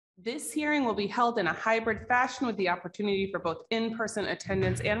This hearing will be held in a hybrid fashion with the opportunity for both in-person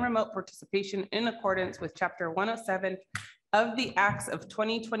attendance and remote participation in accordance with Chapter 107 of the Acts of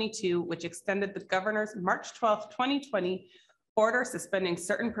 2022, which extended the governor's March 12, 2020 order suspending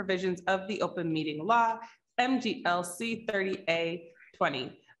certain provisions of the open meeting law, MGLC 30A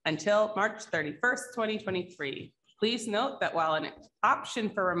 20, until March 31st, 2023. Please note that while an option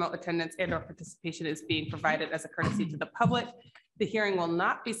for remote attendance and/or participation is being provided as a courtesy to the public, the hearing will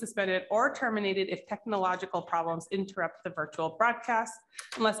not be suspended or terminated if technological problems interrupt the virtual broadcast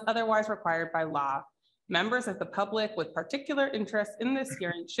unless otherwise required by law. Members of the public with particular interest in this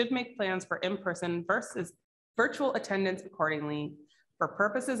hearing should make plans for in-person versus virtual attendance accordingly. For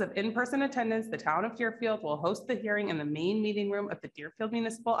purposes of in-person attendance, the town of Deerfield will host the hearing in the main meeting room of the Deerfield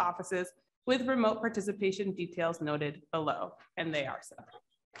Municipal Offices with remote participation details noted below, and they are so.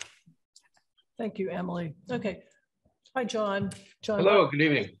 Thank you, Emily. Okay. Hi, John. Hello, good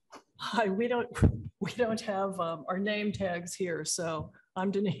evening. Hi, we don't have our name tags here, so I'm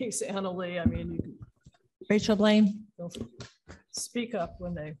Denise, Annalee. I mean, you can Rachel Blaine. speak up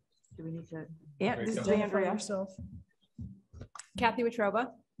when they. Do we need to? Yeah, this is Andrea. Yourself. Kathy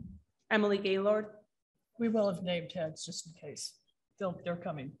Watroba. Emily Gaylord. We will have name tags just in case. They're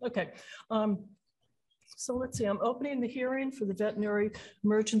coming. Okay. So let's see, I'm opening the hearing for the Veterinary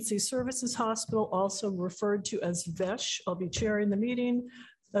Emergency Services Hospital, also referred to as VESH. I'll be chairing the meeting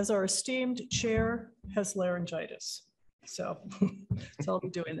as our esteemed chair has laryngitis. So I'll be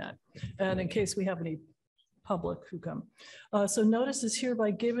doing that. And in case we have any public who come. So notice is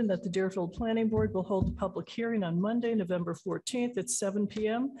hereby given that the Deerfield Planning Board will hold a public hearing on Monday, November 14th at 7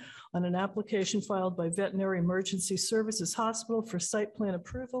 p.m. on an application filed by Veterinary Emergency Services Hospital for site plan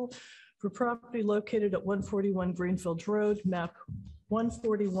approval for property located at 141 Greenfield Road, map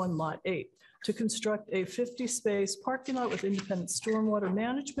 141, lot 8, to construct a 50-space parking lot with independent stormwater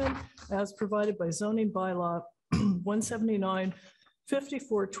management as provided by zoning bylaw 179,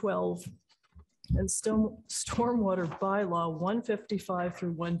 5412, and stormwater bylaw 155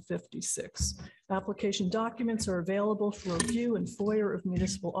 through 156. Application documents are available for review in foyer of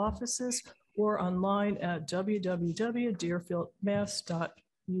municipal offices or online at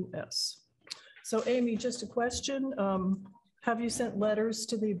www.deerfieldmass.us. So Amy, just a question. Have you sent letters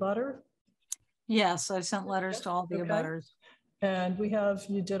to the abutter? Yes, I sent letters to all the abutters. And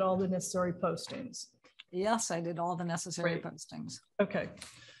you did all the necessary postings? Yes, I did all the necessary postings. Okay.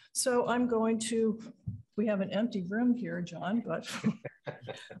 So I'm going to, we have an empty room here, John, but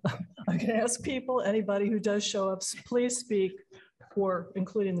I can ask people, anybody who does show up, please speak, or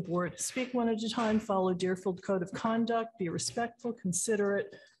including the board, speak one at a time, follow Deerfield Code of Conduct, be respectful,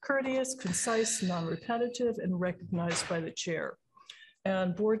 considerate, courteous, concise, non-repetitive, and recognized by the chair.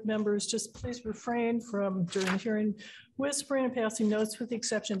 And board members, just please refrain from, during the hearing, whispering and passing notes with the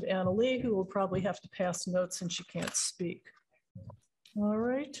exception of Annalee, who will probably have to pass notes since she can't speak. All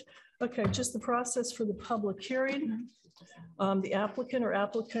right. Okay, just the process for the public hearing. The applicant or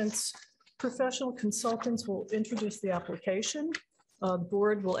applicant's professional consultants will introduce the application. The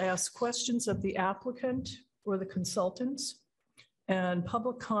board will ask questions of the applicant or the consultants, and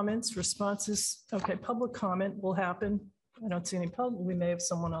public comments, responses. Okay, public comment will happen. I don't see any public. We may have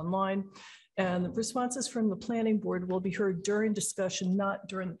someone online. And the responses from the planning board will be heard during discussion, not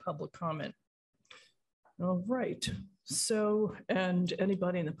during the public comment. All right. So, and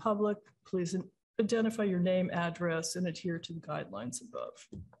anybody in the public, please identify your name, address, and adhere to the guidelines above.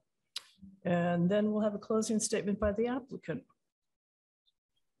 And then we'll have a closing statement by the applicant.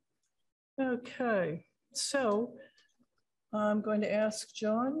 Okay, so I'm going to ask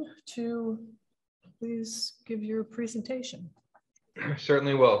John to please give your presentation.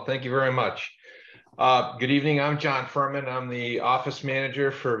 Certainly will. Thank you very much. Good evening. I'm John Furman. I'm the office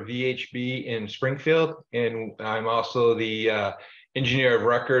manager for VHB in Springfield, and I'm also the engineer of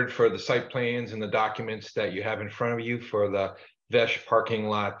record for the site plans and the documents that you have in front of you for the VESH parking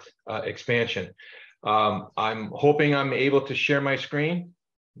lot expansion. I'm hoping I'm able to share my screen,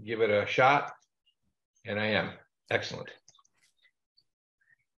 give it a shot, and I am. Excellent.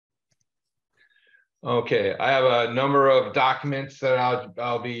 Okay, I have a number of documents that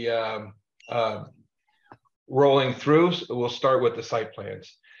I'll be rolling through. So we'll start with the site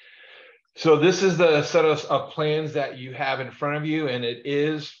plans. So this is the set of plans that you have in front of you, and it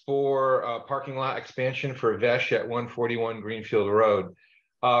is for parking lot expansion for VESH at 141 Greenfield Road.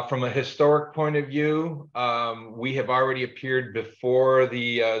 From a historic point of view, we have already appeared before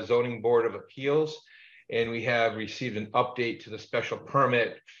the Zoning Board of Appeals, and we have received an update to the special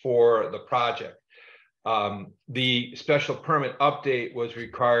permit for the project. The special permit update was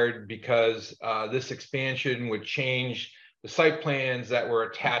required because this expansion would change site plans that were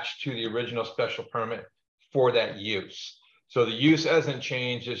attached to the original special permit for that use. So the use hasn't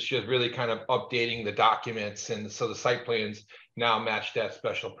changed, it's just really kind of updating the documents, and so the site plans now match that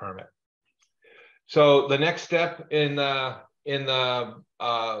special permit. So the next step in the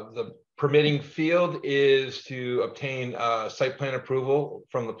permitting field is to obtain site plan approval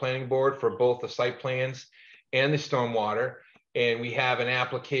from the planning board for both the site plans and the stormwater. And we have an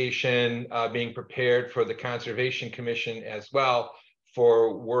application being prepared for the Conservation Commission as well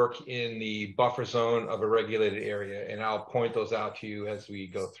for work in the buffer zone of a regulated area. And I'll point those out to you as we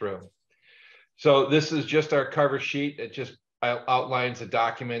go through. So this is just our cover sheet. It just outlines the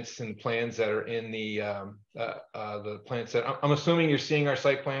documents and plans that are in the plan set. I'm assuming you're seeing our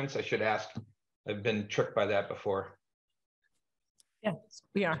site plans. I should ask. I've been tricked by that before. Yes,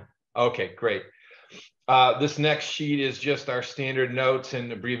 we are. Okay, great. This next sheet is just our standard notes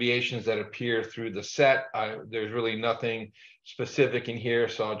and abbreviations that appear through the set. There's really nothing specific in here,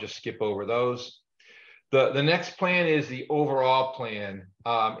 so I'll just skip over those. The next plan is the overall plan,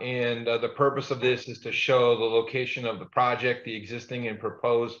 and the purpose of this is to show the location of the project, the existing and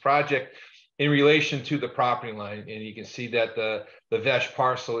proposed project in relation to the property line. And you can see that the VESH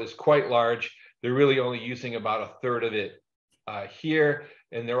parcel is quite large. They're really only using about a third of it here,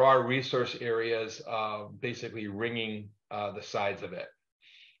 and there are resource areas basically ringing the sides of it.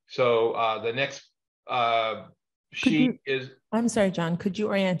 So the next sheet is. I'm sorry, John, could you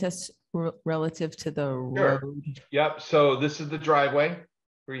orient us relative to the road? Yep. So this is the driveway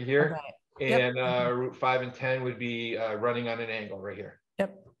right here. Okay. And Route 5 and 10 would be running on an angle right here.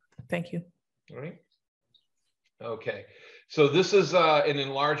 Yep. Thank you. All right. Okay. So this is an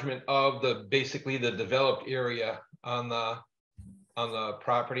enlargement of basically the developed area on the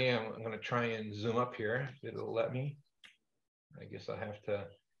property. I'm going to try and zoom up here. It'll let me. I guess I have to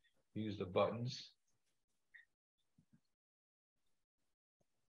use the buttons.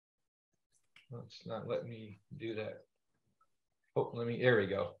 Well, it's not letting me do that. Oh, there we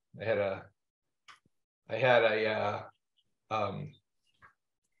go. I had a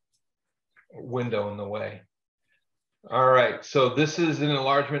window in the way. All right, so this is an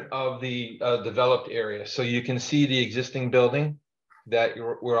enlargement of the developed area. So you can see the existing building that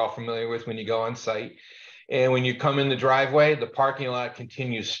we're all familiar with when you go on site. And when you come in the driveway, the parking lot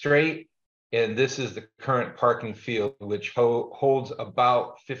continues straight. And this is the current parking field, which holds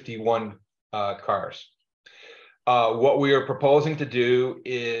about 51 cars. What we are proposing to do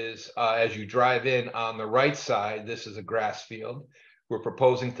is, as you drive in on the right side, this is a grass field. We're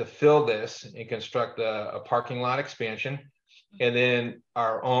proposing to fill this and construct a parking lot expansion, and then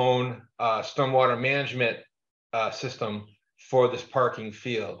our own stormwater management system for this parking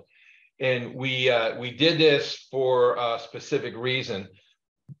field. And we did this for a specific reason.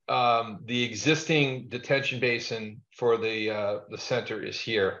 The existing detention basin for the center is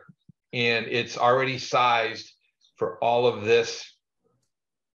here, and it's already sized for all of this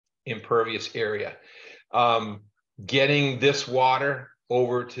impervious area. Getting this water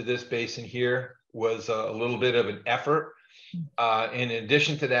over to this basin here was a little bit of an effort. In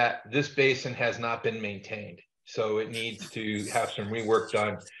addition to that, this basin has not been maintained. So it needs to have some rework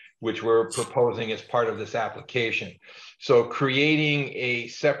done, which we're proposing as part of this application. So creating a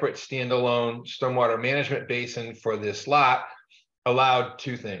separate standalone stormwater management basin for this lot allowed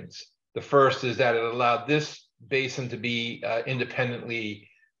two things. The first is that it allowed this basin to be independently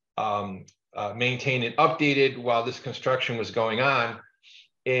maintained and updated while this construction was going on.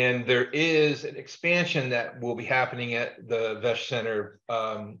 And there is an expansion that will be happening at the VESH Center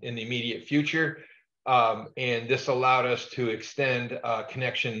in the immediate future. And this allowed us to extend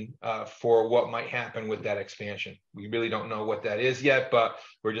connection for what might happen with that expansion. We really don't know what that is yet, but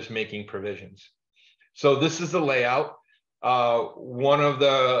we're just making provisions. So this is the layout. One of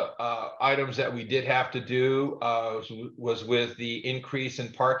the items that we did have to do was with the increase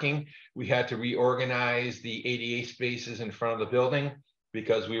in parking. We had to reorganize the ADA spaces in front of the building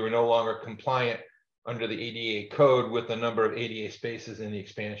because we were no longer compliant under the ADA code with the number of ADA spaces in the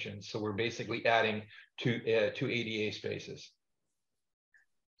expansion. So we're basically adding two ADA spaces.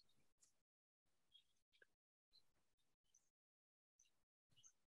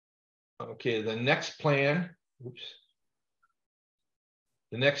 Okay, the next plan, oops.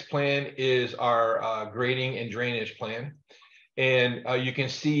 The next plan is our grading and drainage plan. And you can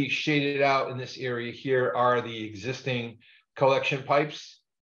see shaded out in this area here are the existing collection pipes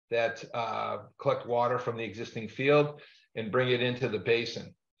that collect water from the existing field and bring it into the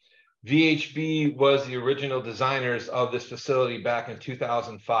basin. VHB was the original designers of this facility back in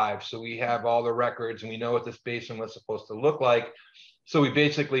 2005. So we have all the records and we know what this basin was supposed to look like. So we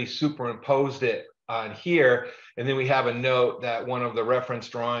basically superimposed it on here. And then we have a note that one of the reference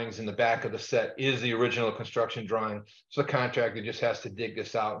drawings in the back of the set is the original construction drawing. So the contractor just has to dig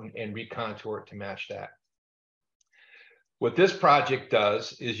this out and recontour it to match that. What this project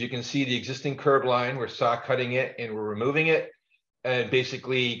does is you can see the existing curb line. We're saw cutting it and we're removing it and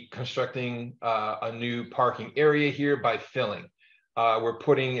basically constructing a new parking area here by filling. We're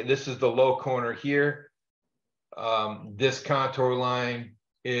putting, this is the low corner here. This contour line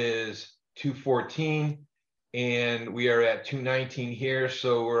is 214 and we are at 219 here.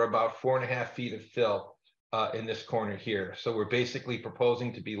 So we're about 4.5 feet of fill in this corner here. So we're basically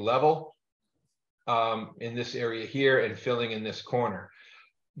proposing to be level in this area here and filling in this corner.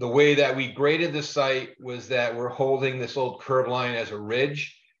 The way that we graded the site was that we're holding this old curb line as a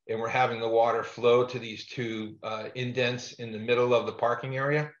ridge and we're having the water flow to these two indents in the middle of the parking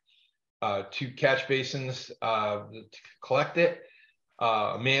area, 2 catch basins to collect it,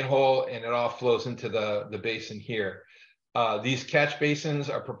 a manhole, and it all flows into the basin here. These catch basins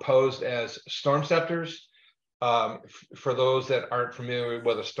are proposed as storm scepters. For those that aren't familiar with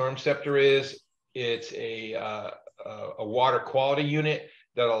what a storm scepter is, it's a water quality unit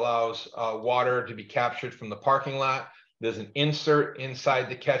that allows water to be captured from the parking lot. There's an insert inside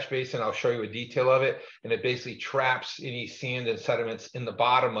the catch basin. I'll show you a detail of it. And it basically traps any sand and sediments in the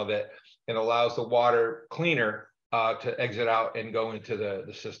bottom of it and allows the water cleaner to exit out and go into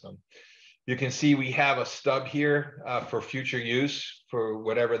the system. You can see we have a stub here for future use for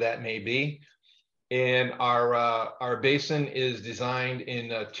whatever that may be. And our basin is designed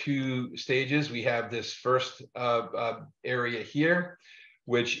in 2 stages. We have this first area here,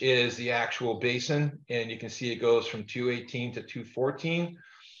 which is the actual basin. And you can see it goes from 218 to 214.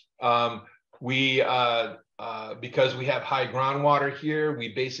 Because we have high groundwater here,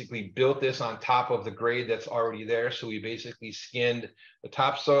 we basically built this on top of the grade that's already there. So we basically skinned the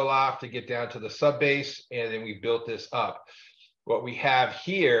topsoil off to get down to the subbase, and then we built this up. What we have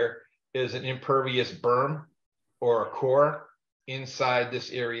here is an impervious berm or a core inside this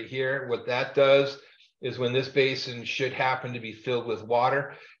area here. What that does is when this basin should happen to be filled with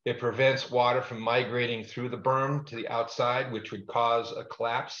water, it prevents water from migrating through the berm to the outside, which would cause a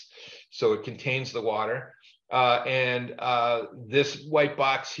collapse. So it contains the water. This white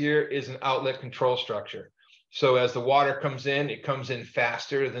box here is an outlet control structure. So as the water comes in, it comes in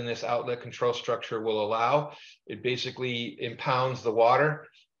faster than this outlet control structure will allow. It basically impounds the water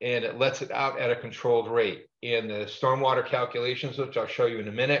and it lets it out at a controlled rate. And the stormwater calculations, which I'll show you in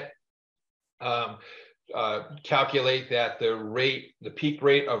a minute, calculate that the peak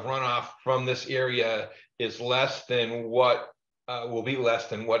rate of runoff from this area is less than what will be less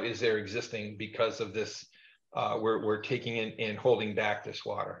than what is there existing because of this. We're taking in and holding back this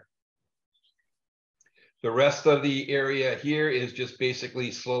water. The rest of the area here is just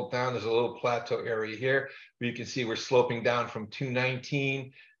basically sloped down. There's a little plateau area here where you can see we're sloping down from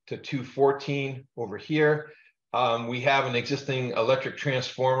 219 to 214 over here. We have an existing electric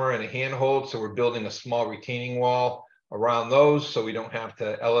transformer and a handhold, so we're building a small retaining wall around those so we don't have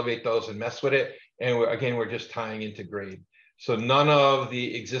to elevate those and mess with it. And we're just tying into grade. So none of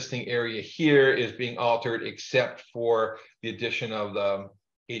the existing area here is being altered except for the addition of the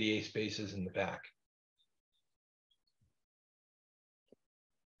ADA spaces in the back.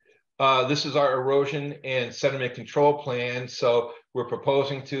 This is our erosion and sediment control plan. So we're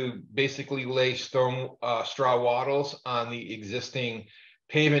proposing to basically lay straw wattles on the existing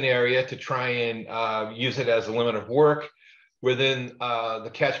pavement area to try and use it as a limit of work. Within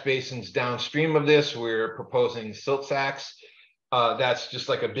the catch basins downstream of this, we're proposing silt sacks. That's just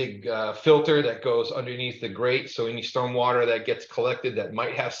like a big filter that goes underneath the grate. So any storm water that gets collected that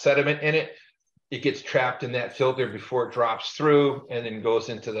might have sediment in it, it gets trapped in that filter before it drops through and then goes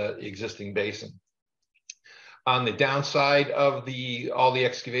into the existing basin. On the downside of all the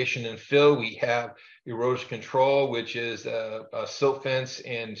excavation and fill, we have erosion control, which is a silt fence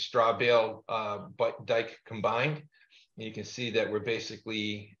and straw bale dike combined. And you can see that we're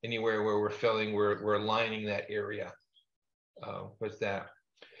basically anywhere where we're filling, we're lining that area. What's that?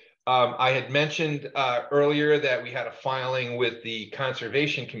 I had mentioned earlier that we had a filing with the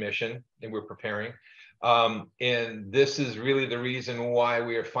Conservation Commission that we're preparing. And this is really the reason why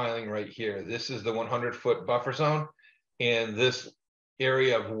we are filing right here. This is the 100-foot buffer zone. And this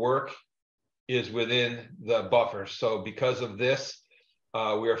area of work is within the buffer. So because of this,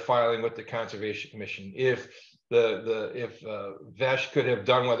 we are filing with the Conservation Commission. If VESH could have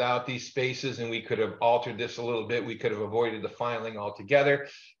done without these spaces and we could have altered this a little bit, we could have avoided the filing altogether.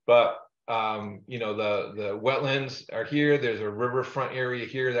 But you know, the wetlands are here. There's a riverfront area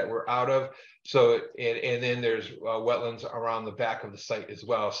here that we're out of. So and then there's wetlands around the back of the site as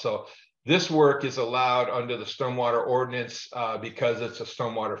well. So This work is allowed under the stormwater ordinance because it's a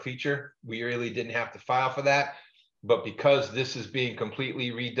stormwater feature. We really didn't have to file for that. But because this is being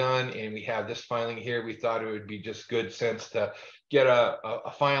completely redone and we have this filing here, we thought it would be just good sense to get a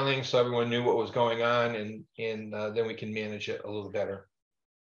filing so everyone knew what was going on, and then we can manage it a little better.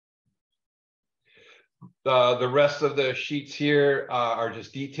 The rest of the sheets here are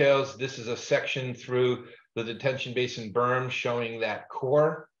just details. This is a section through the detention basin berm showing that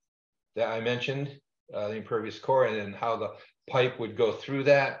core that I mentioned, the impervious core, and then how the pipe would go through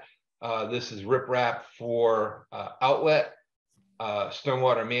that. This is riprap for outlet,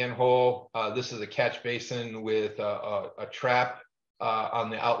 stormwater manhole. This is a catch basin with a trap on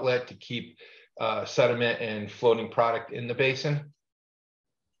the outlet to keep sediment and floating product in the basin.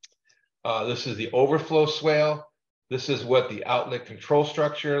 This is the overflow swale. This is what the outlet control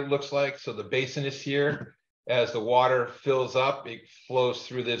structure looks like. So the basin is here. As the water fills up, it flows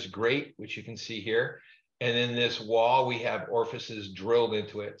through this grate, which you can see here. And in this wall, we have orifices drilled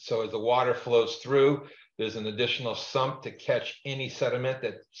into it. So as the water flows through, there's an additional sump to catch any sediment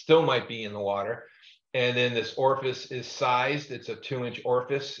that still might be in the water. And then this orifice is sized. It's a 2-inch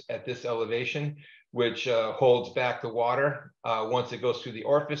orifice at this elevation, which holds back the water. Once it goes through the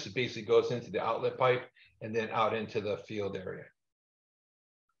orifice, it basically goes into the outlet pipe and then out into the field area.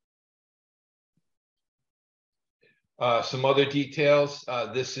 Some other details.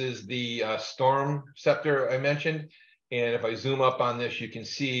 This is the storm scepter I mentioned. And if I zoom up on this, you can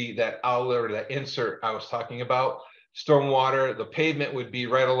see that outlet or that insert I was talking about. Stormwater, the pavement would be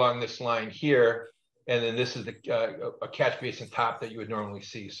right along this line here. And then this is a catch basin top that you would normally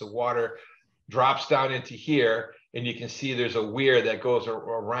see. So water drops down into here, and you can see there's a weir that goes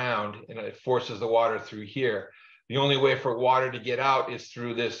around and it forces the water through here. The only way for water to get out is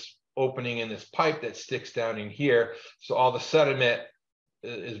through this opening in this pipe that sticks down in here. So all the sediment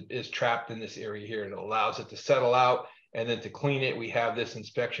is trapped in this area here, and it allows it to settle out. And then to clean it, we have this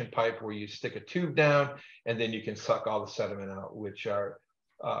inspection pipe where you stick a tube down and then you can suck all the sediment out, which are,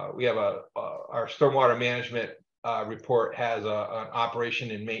 we have our stormwater management report has an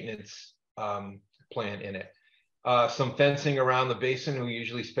operation and maintenance plan in it. Some fencing around the basin, we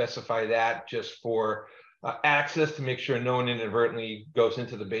usually specify that just for access to make sure no one inadvertently goes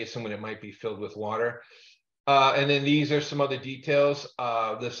into the basin when it might be filled with water. And then these are some other details.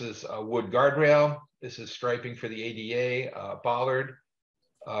 This is a wood guardrail. This is striping for the ADA, bollard,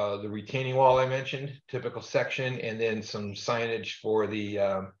 the retaining wall I mentioned, typical section, and then some signage for the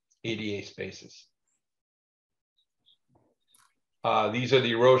ADA spaces. These are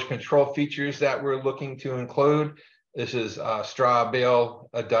the erosion control features that we're looking to include. This is a straw bale,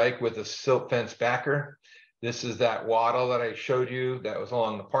 a dike with a silt fence backer. This is that wattle that I showed you that was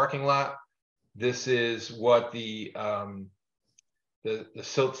along the parking lot. This is what the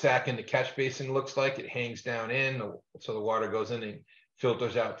silt sack in the catch basin looks like. It hangs down in, so the water goes in and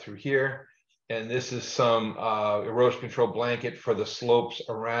filters out through here. And this is some erosion control blanket for the slopes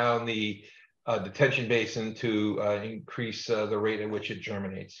around the detention basin to increase the rate at which it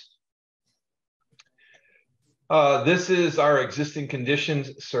germinates. This is our existing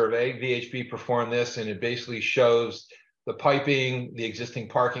conditions survey. VHB performed this, and it basically shows the piping, the existing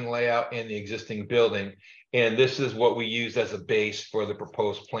parking layout, and the existing building. And this is what we use as a base for the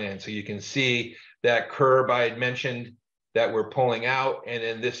proposed plan. So you can see that curb I had mentioned that we're pulling out, and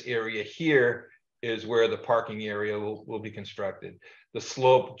then this area here is where the parking area will be constructed. The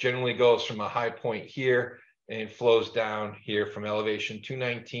slope generally goes from a high point here and flows down here from elevation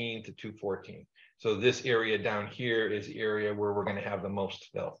 219 to 214. So this area down here is the area where we're going to have the most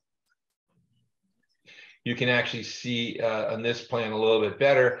fill. You can actually see on this plan a little bit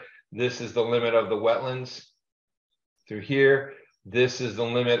better. This is the limit of the wetlands through here. This is the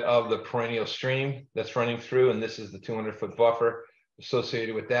limit of the perennial stream that's running through, and this is the 200-foot buffer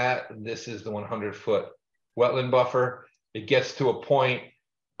associated with that. This is the 100-foot wetland buffer. It gets to a point,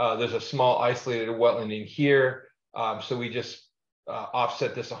 there's a small isolated wetland in here. So we just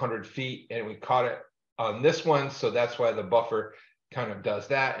offset this 100 feet and we caught it on this one. So that's why the buffer kind of does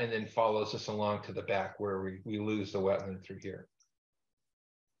that and then follows us along to the back where we lose the wetland through here.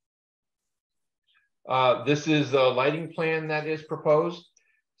 This is the lighting plan that is proposed.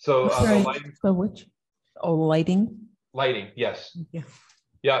 So the lighting. So which? Oh, lighting. Lighting, yes. Yeah.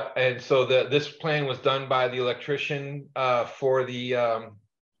 Yeah, and so this plan was done by the electrician for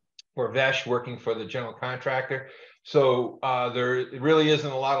VESH, working for the general contractor. So there really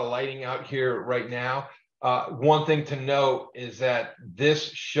isn't a lot of lighting out here right now. One thing to note is that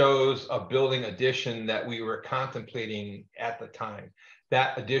this shows a building addition that we were contemplating at the time.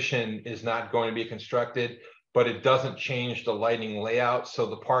 That addition is not going to be constructed. but it doesn't change the lighting layout. So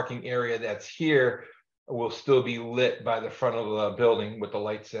the parking area that's here will still be lit by the front of the building with the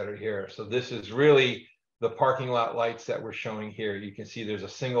lights that are here. So this is really the parking lot lights that we're showing here. You can see there's a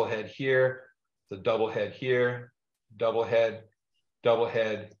single head here, the double head here, double head,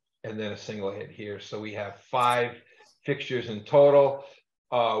 and then a single head here. So we have 5 fixtures in total.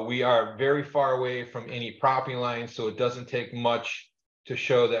 We are very far away from any property lines, so it doesn't take much to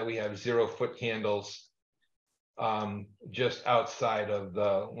show that we have 0-foot candles just outside of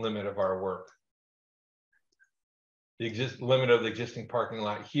the limit of our work. The limit of the existing parking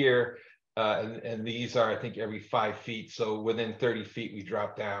lot here, and these are, I think, every 5 feet. So within 30 feet, we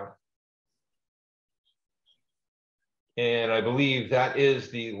drop down. And I believe that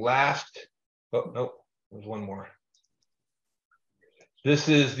is the last, oh, no, there's one more. This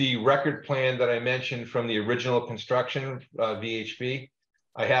is the record plan that I mentioned from the original construction, VHB.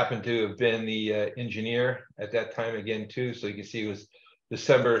 I happen to have been the engineer at that time again too. So you can see it was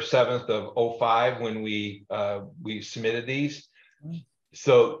December 7th of 05 when we submitted these.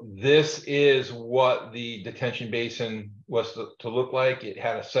 So this is what the detention basin was to look like. It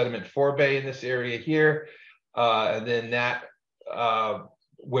had a sediment forebay in this area here. And then that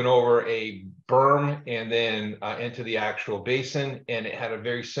went over a berm and then into the actual basin. And it had a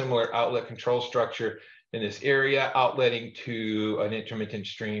very similar outlet control structure in this area, outletting to an intermittent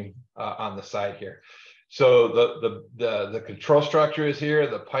stream on the side here. So the control structure is here,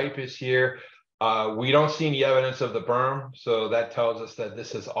 the pipe is here. We don't see any evidence of the berm, so that tells us that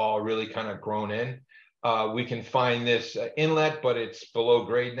this is all really kind of grown in. We can find this inlet, but it's below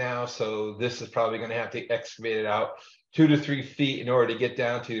grade now, so this is probably going to have to excavate it out 2 to 3 feet in order to get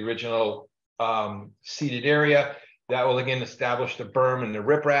down to the original seated area. That will again establish the berm and the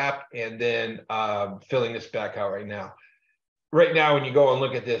riprap, and then filling this back out right now. Right now, when you go and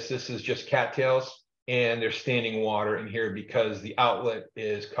look at this, this is just cattails, and there's standing water in here because the outlet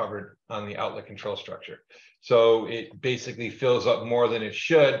is covered on the outlet control structure. So it basically fills up more than it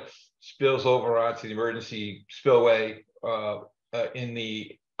should, spills over onto the emergency spillway in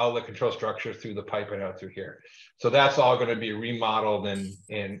the outlet control structure through the pipe and out through here. So that's all going to be remodeled and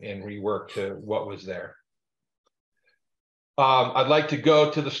reworked to what was there. I'd like to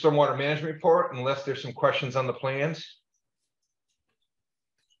go to the stormwater management report unless there's some questions on the plans.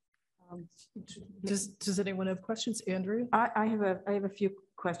 Does anyone have questions? Andrea? I have a few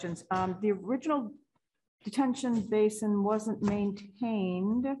questions. The original detention basin wasn't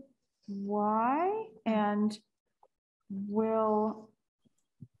maintained. Why? And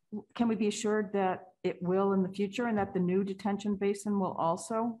can we be assured that it will in the future and that the new detention basin will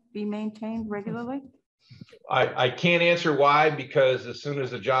also be maintained regularly? I can't answer why, because as soon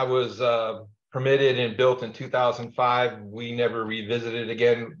as the job was permitted and built in 2005, we never revisited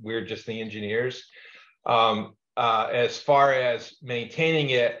again. We're just the engineers. As far as maintaining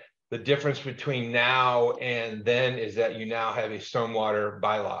it, the difference between now and then is that you now have a stormwater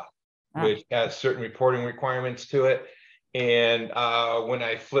bylaw, which has certain reporting requirements to it. And when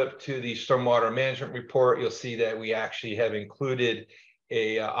I flip to the stormwater management report, you'll see that we actually have included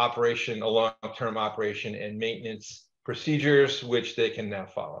a long-term operation and maintenance procedures, which they can now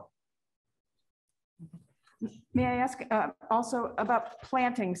follow. May I ask also about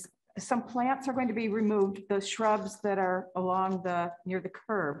plantings? Some plants are going to be removed, the shrubs that are along near the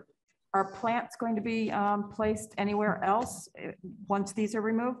curb. Are plants going to be placed anywhere else once these are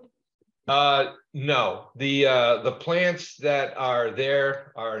removed? No, the plants that are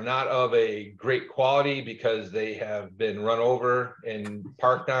there are not of a great quality because they have been run over and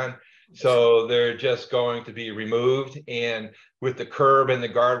parked on. So they're just going to be removed. And with the curb and the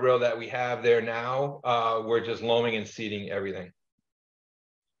guardrail that we have there now, we're just loaming and seeding everything.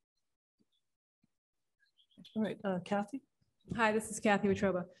 All right, Kathy? Hi, this is Kathy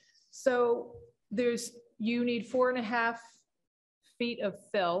Wetruba. So you need 4.5 feet of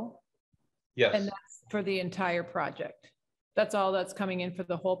fill. Yes. And that's for the entire project. That's all that's coming in for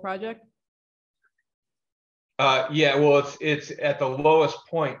the whole project? Yeah, well, it's at the lowest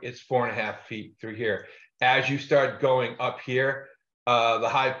point, it's 4.5 feet through here. As you start going up here, the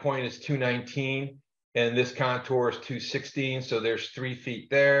high point is 219 and this contour is 216. So there's 3 feet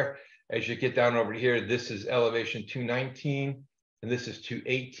there. As you get down over here, this is elevation 219 and this is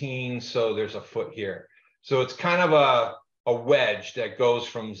 218. So there's a foot here. So it's kind of a wedge that goes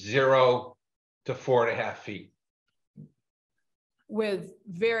from 0 to 4.5 feet. With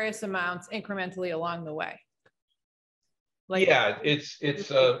various amounts incrementally along the way. Like, yeah, it's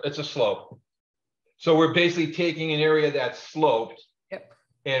a slope. So we're basically taking an area that's sloped, yep,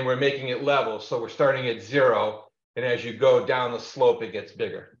 and we're making it level. So we're starting at 0, and as you go down the slope, it gets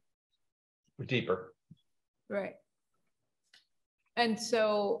bigger, deeper. Right. And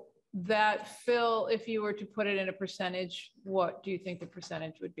so that fill, if you were to put it in a percentage, what do you think the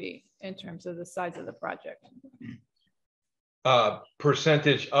percentage would be in terms of the size of the project?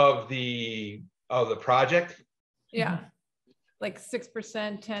 Percentage of the project? Yeah, like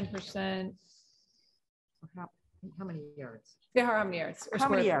 6%, 10%. How many yards? Yeah, how many yards? Or How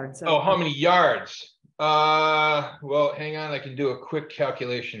many square- yards? Oh, how many yards? Well, hang on, I can do a quick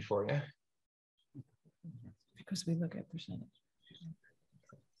calculation for you. Because we look at percentage.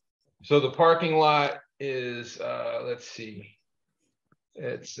 So the parking lot is, let's see,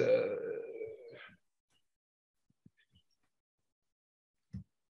 it's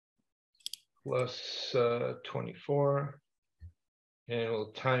plus 24, and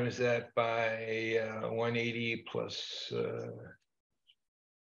we'll times that by 180 plus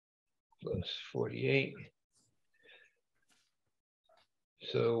 48.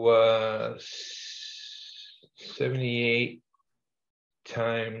 So 78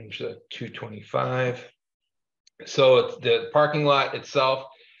 times 225. So it's, the parking lot itself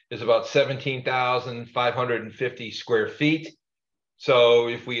is about 17,550 square feet. So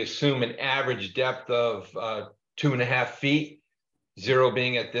if we assume an average depth of 2.5 feet, 0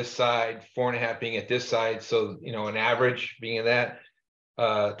 being at this side, 4.5 being at this side, so you know, an average being of that,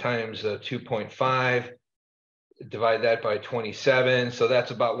 times 2.5, divide that by 27, so that's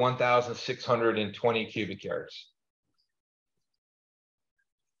about 1,620 cubic yards.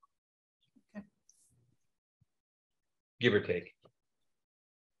 Give or take.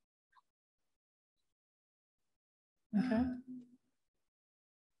 Okay.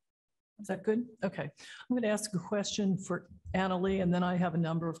 Is that good? Okay. I'm going to ask a question for Annalee, and then I have a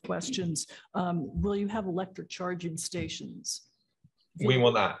number of questions. Will you have electric charging stations? We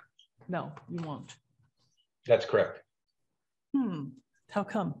will not. No, you won't. That's correct. How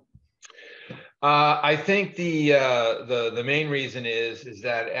come? I think the main reason is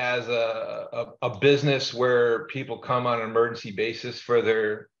that as a business where people come on an emergency basis for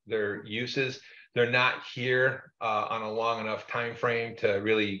their uses, they're not here on a long enough time frame to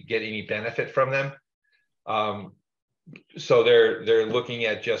really get any benefit from them. So they're looking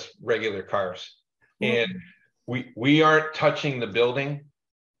at just regular cars, and we aren't touching the building.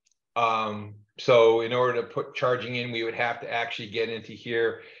 So in order to put charging in, we would have to actually get into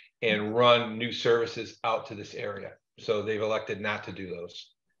here and run new services out to this area. So they've elected not to do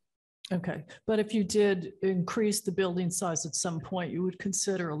those. Okay, but if you did increase the building size at some point, you would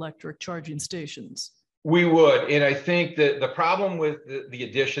consider electric charging stations. We would, and I think that the problem with the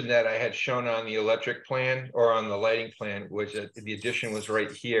addition that I had shown on the electric plan or on the lighting plan, which the addition was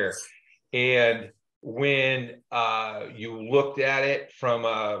right here. And when you looked at it from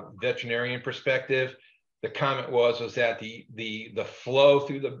a veterinarian perspective, the comment was that the flow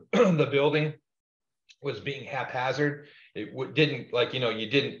through the the building was being haphazard. It didn't, like, you know, you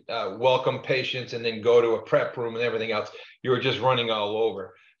didn't welcome patients and then go to a prep room and everything else. You were just running all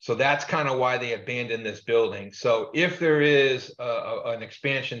over. So that's kind of why they abandoned this building. So if there is an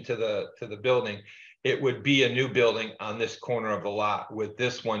expansion to the building, it would be a new building on this corner of the lot, with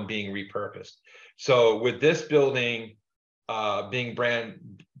this one being repurposed. So with this building being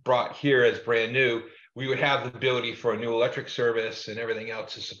brought here as brand new, we would have the ability for a new electric service and everything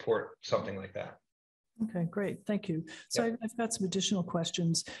else to support something like that. Okay, great. Thank you. So I've got some additional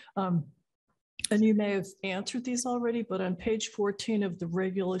questions. And you may have answered these already, but on page 14 of the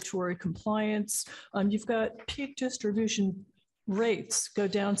regulatory compliance, you've got peak distribution rates go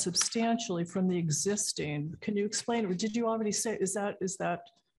down substantially from the existing. Can you explain, or did you already say, is that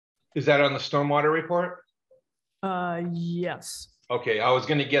on the stormwater report? Yes. Okay, I was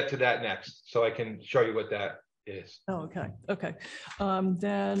going to get to that next, so I can show you what that is. Oh, okay. Okay.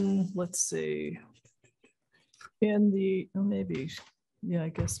 Then let's see. In the, maybe, yeah, I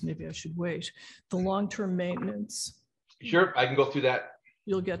guess maybe I should wait. The long-term maintenance. Sure, I can go through that.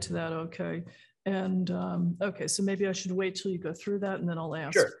 You'll get to that, okay. And, okay, so maybe I should wait till you go through that and then I'll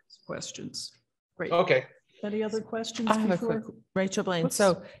ask questions. Great. Okay. Any other questions? I have a quick, Rachel Blaine.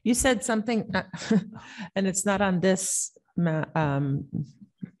 So you said something, and it's not on this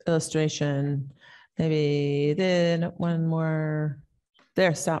illustration. Maybe then one more.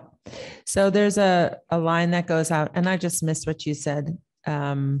 There, stop. So there's a line that goes out, and I just missed what you said.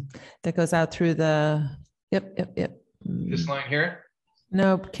 That goes out through the, yep. This line here?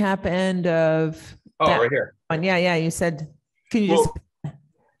 No, cap end of. Oh, right here. One. Yeah. You said, can you just.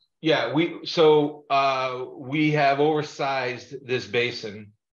 Yeah, we have oversized this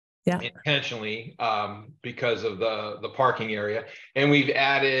basin intentionally because of the parking area, and we've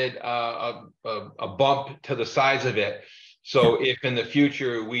added a bump to the size of it. So if in the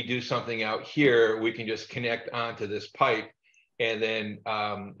future we do something out here, we can just connect onto this pipe. And then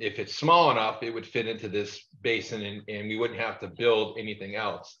if it's small enough, it would fit into this basin and we wouldn't have to build anything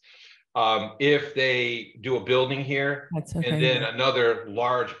else. If they do a building here That's okay. and then another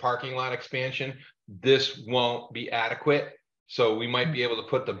large parking lot expansion, this won't be adequate. So we might be able to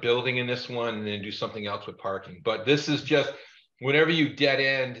put the building in this one and then do something else with parking. But this is just, whenever you dead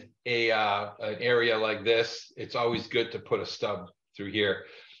end an area like this, it's always good to put a stub through here.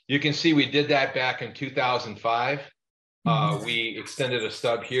 You can see we did that back in 2005. We extended a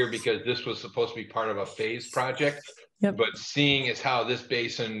stub here because this was supposed to be part of a phase project. Yep. But seeing as how this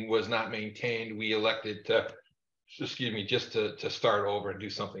basin was not maintained, we elected to, excuse me, just to start over and do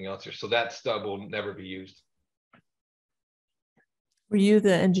something else here. So that stub will never be used. Were you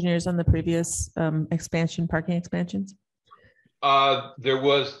the engineers on the previous parking expansions? There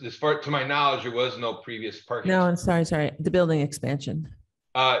was, as far to my knowledge, there was no previous parking. No, I'm sorry. The building expansion.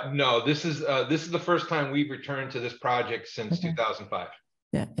 No, this is the first time we've returned to this project since 2005.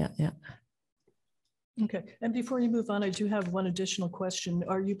 Yeah. Okay, and before you move on, I do have one additional question.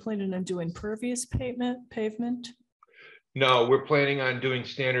 Are you planning on doing pervious pavement? No, we're planning on doing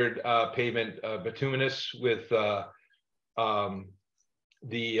standard pavement, bituminous with a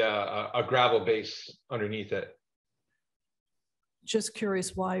gravel base underneath it. Just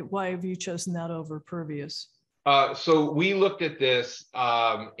curious, why have you chosen that over pervious? So we looked at this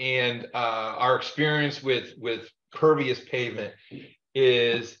and our experience with pervious pavement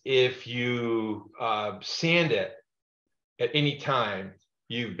is if you sand it at any time,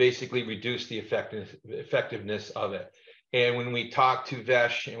 you basically reduce the effectiveness of it. And when we talk to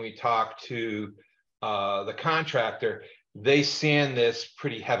Vesh and we talk to the contractor, they sand this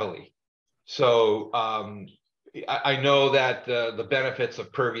pretty heavily. So I know that the benefits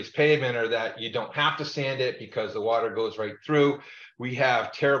of pervious pavement are that you don't have to sand it because the water goes right through. We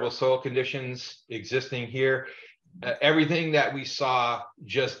have terrible soil conditions existing here. Everything that we saw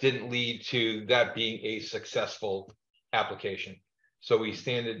just didn't lead to that being a successful application. So we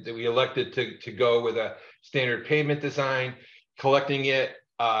elected to go with a standard pavement design, collecting it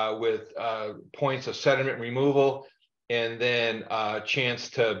with points of sediment removal, and then a chance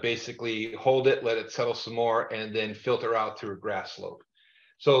to basically hold it, let it settle some more, and then filter out through a grass slope.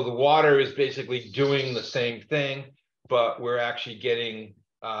 So the water is basically doing the same thing, but we're actually getting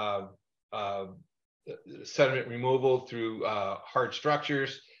sediment removal through hard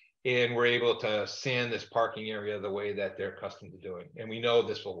structures, and we're able to sand this parking area the way that they're accustomed to doing. And we know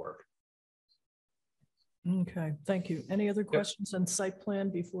this will work. Okay, thank you. Any other questions on site plan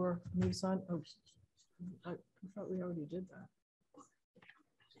before we move on? Oh, I thought we already did that.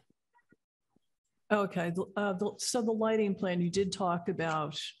 Okay, so the lighting plan, you did talk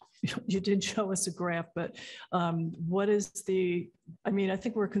about, you did show us a graph, but what is I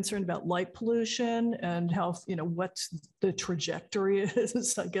think we're concerned about light pollution and how, what the trajectory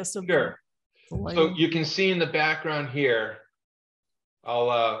is, I guess. Of sure. The lighting. So you can see in the background here,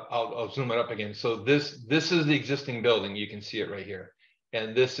 I'll zoom it up again. So this is the existing building. You can see it right here.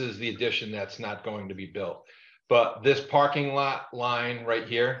 And this is the addition that's not going to be built. But this parking lot line right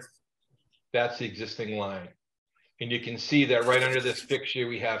here, that's the existing line. And you can see that right under this fixture,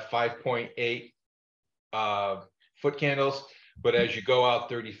 we have 5.8 foot candles. But as you go out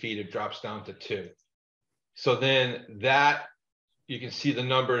 30 feet, it drops down to 2. So then that, you can see the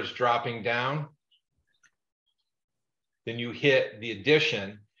numbers dropping down. Then you hit the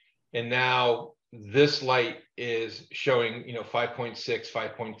addition, and now this light is showing 5.6,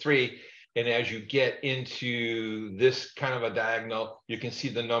 5.3, and as you get into this kind of a diagonal, you can see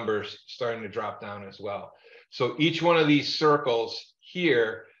the numbers starting to drop down as well. So each one of these circles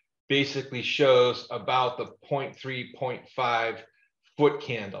here basically shows about the 0.3, 0.5 foot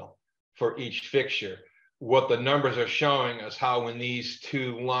candle for each fixture. What the numbers are showing is how when these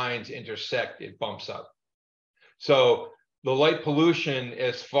two lines intersect, it bumps up. So the light pollution,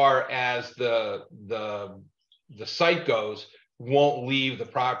 as far as the site goes, won't leave the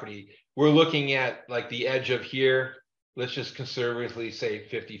property. We're looking at like the edge of here, let's just conservatively say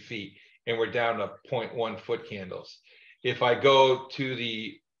 50 feet, and we're down to 0.1 foot candles. If I go to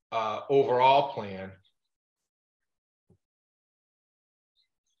the overall plan,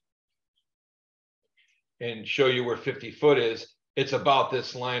 and show you where 50 foot is, it's about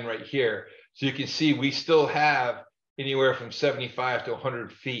this line right here. So you can see we still have anywhere from 75 to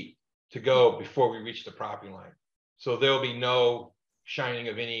 100 feet to go before we reach the property line. So there'll be no shining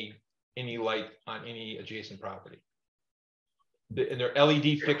of any light on any adjacent property. And they're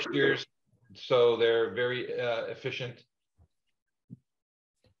LED fixtures, so they're very efficient.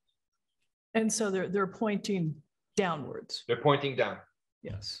 And so they're pointing Downwards. They're pointing down.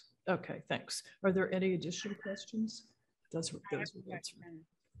 Yes. Okay, thanks. Are there any additional questions? Those were answered.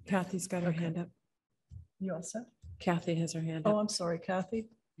 Kathy's got her hand up. You all set? Kathy has her hand Oh, up. I'm sorry, Kathy.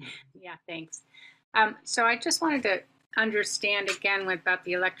 Yeah, thanks. So I just wanted to understand again about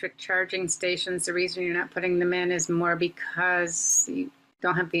the electric charging stations. The reason you're not putting them in is more because you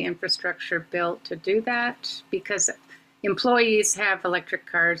don't have the infrastructure built to do that, because employees have electric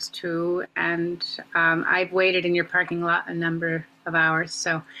cars too. And I've waited in your parking lot a number of hours,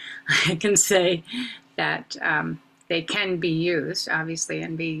 so I can say that they can be used, obviously,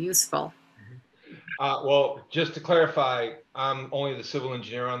 and be useful. Well, just to clarify, I'm only the civil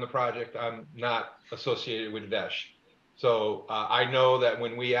engineer on the project. I'm not associated with VESH. So I know that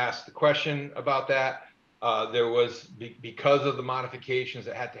when we asked the question about that, there was, because of the modifications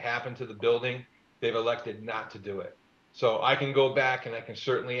that had to happen to the building, they've elected not to do it. So I can go back and I can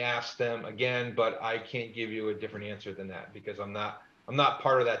certainly ask them again, but I can't give you a different answer than that because I'm not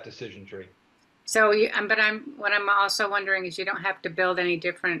part of that decision tree. So, what I'm also wondering is you don't have to build any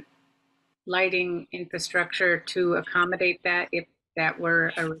different lighting infrastructure to accommodate that if that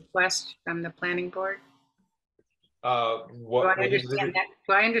were a request from the planning board? Do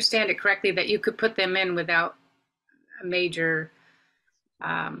I understand it correctly that you could put them in without a major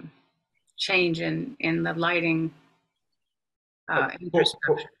change in the lighting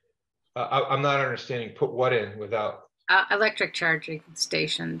infrastructure? I'm not understanding. Put what in without? Electric charging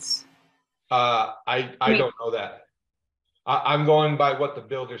stations. I don't know that. I'm going by what the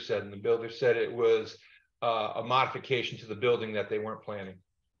builder said, and the builder said it was a modification to the building that they weren't planning.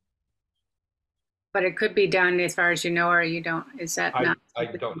 But it could be done as far as you know, or you don't. Is that not? I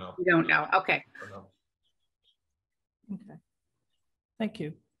don't know. You don't know. Okay. I don't know. Okay. Thank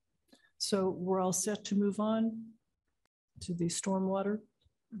you. So we're all set to move on to the stormwater.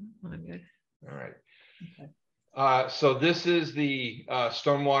 I'm good. All right. Okay. So this is the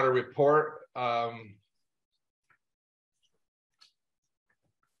stormwater report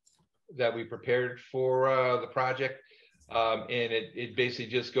that we prepared for the project. And it basically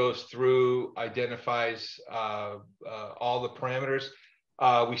just goes through, identifies all the parameters.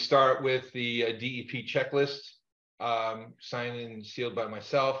 We start with the DEP checklist, signed and sealed by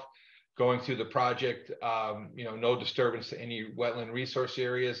myself, going through the project, no disturbance to any wetland resource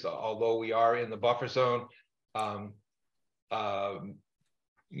areas, although we are in the buffer zone,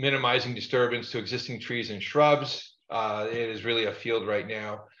 minimizing disturbance to existing trees and shrubs. It is really a field right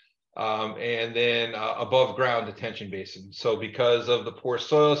now. And then above ground detention basin. So because of the poor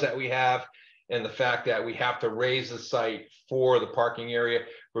soils that we have and the fact that we have to raise the site for the parking area,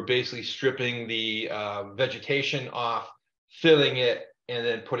 we're basically stripping the vegetation off, filling it, and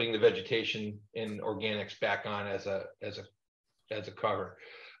then putting the vegetation and organics back on as a cover.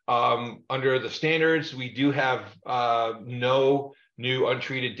 Under the standards, we do have no new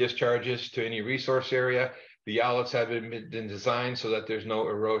untreated discharges to any resource area. The outlets have been designed so that there's no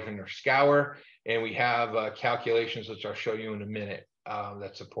erosion or scour, and we have calculations, which I'll show you in a minute,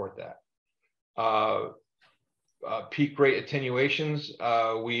 that support that. Peak rate attenuations,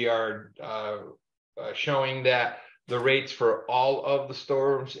 we are showing that the rates for all of the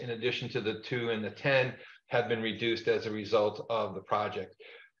storms, in addition to the 2 and the 10, have been reduced as a result of the project.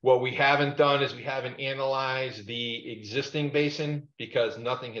 What we haven't done is we haven't analyzed the existing basin because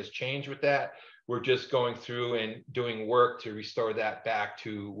nothing has changed with that. We're just going through and doing work to restore that back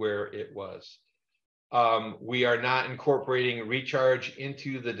to where it was. We are not incorporating recharge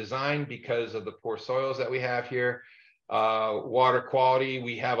into the design because of the poor soils that we have here. Water quality,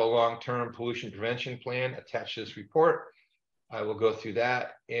 we have a long-term pollution prevention plan attached to this report. I will go through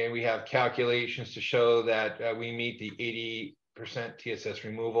that. And we have calculations to show that we meet the 80% TSS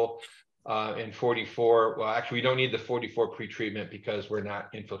removal and 44. Well, actually, we don't need the 44 pretreatment because we're not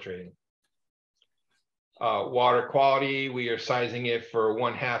infiltrating. Water quality, we are sizing it for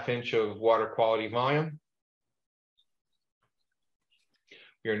 1/2 inch of water quality volume.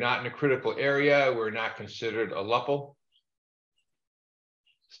 We are not in a critical area. We're not considered a LUPL.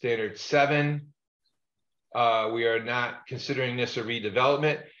 Standard 7, we are not considering this a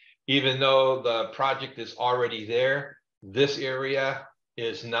redevelopment. Even though the project is already there, this area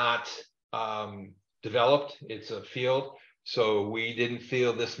is not developed. It's a field. So we didn't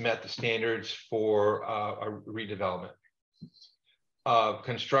feel this met the standards for a redevelopment.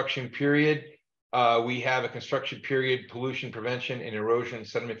 Construction period, we have a construction period pollution prevention and erosion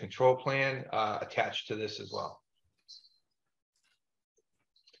sediment control plan attached to this as well.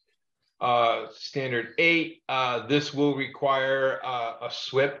 Standard 8, this will require a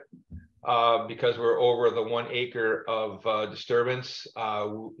SWIP because we're over the 1 acre of disturbance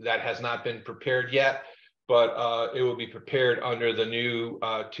that has not been prepared yet. but it will be prepared under the new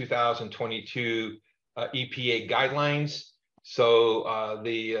 2022 EPA guidelines. So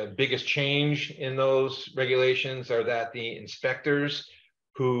the biggest change in those regulations are that the inspectors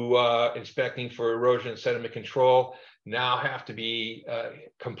who inspecting for erosion and sediment control now have to be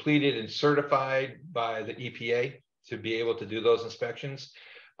completed and certified by the EPA to be able to do those inspections.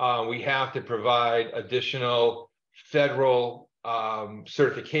 We have to provide additional federal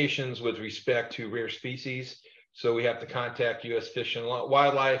certifications with respect to rare species. So we have to contact U.S. Fish and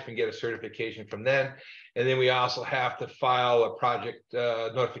Wildlife and get a certification from them. And then we also have to file a project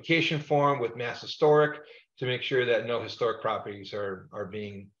notification form with Mass Historic to make sure that no historic properties are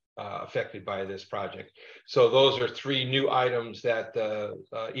being affected by this project. So those are 3 new items that the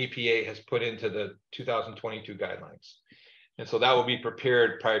EPA has put into the 2022 guidelines. And so that will be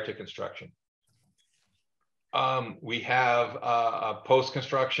prepared prior to construction. We have a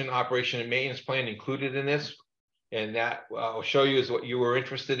post-construction operation and maintenance plan included in this. And that I'll show you is what you were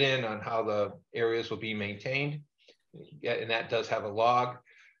interested in on how the areas will be maintained. And that does have a log.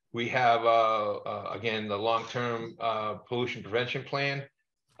 We have, again, the long-term pollution prevention plan.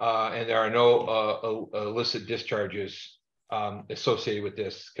 And there are no illicit discharges associated with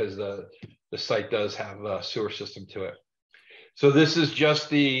this because the site does have a sewer system to it. So this is just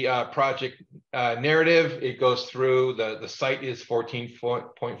the project narrative. It goes through, the site is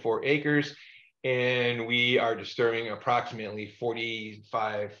 14.4 acres, and we are disturbing approximately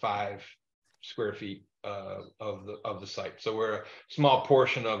 45.5 square feet of the site. So we're a small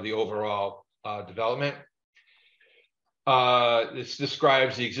portion of the overall development. This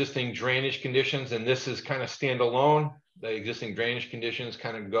describes the existing drainage conditions, and this is kind of standalone. The existing drainage conditions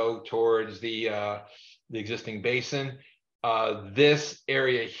kind of go towards the existing basin. This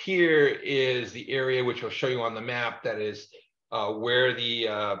area here is the area which I'll show you on the map that is where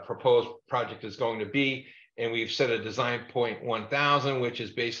the proposed project is going to be. And we've set a design point 1000, which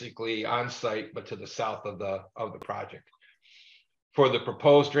is basically on site, but to the south of the project. For the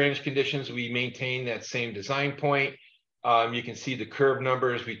proposed drainage conditions, we maintain that same design point. You can see the curve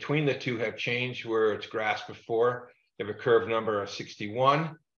numbers between the two have changed where it's grass before. You have a curve number of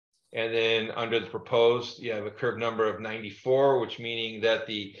 61. And then under the proposed, you have a curve number of 94, which meaning that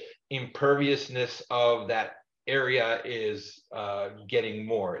the imperviousness of that area is getting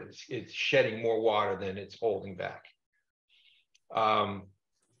more. It's shedding more water than it's holding back.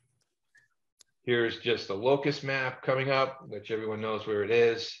 Here's just a locust map coming up, which everyone knows where it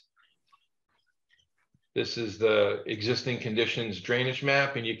is. This is the existing conditions drainage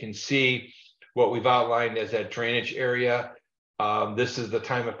map, and you can see what we've outlined as that drainage area. This is the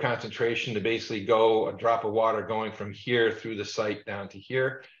time of concentration to basically go a drop of water going from here through the site down to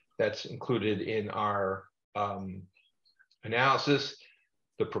here. That's included in our analysis.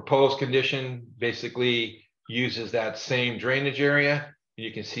 The proposed condition basically uses that same drainage area.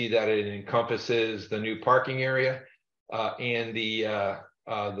 You can see that it encompasses the new parking area and the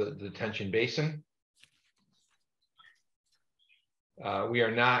detention basin. We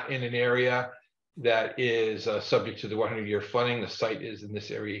are not in an area that is subject to the 100-year flooding. The site is in this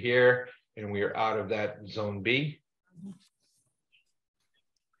area here, and we are out of that zone B.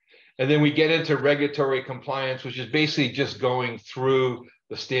 And then we get into regulatory compliance, which is basically just going through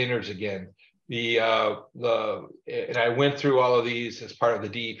the standards again. And I went through all of these as part of the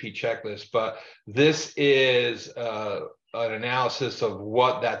DEP checklist, but this is an analysis of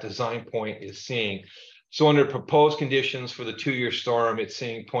what that design point is seeing. So under proposed conditions for the 2-year storm, it's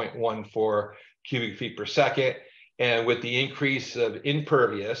seeing 0.14 cubic feet per second. And with the increase of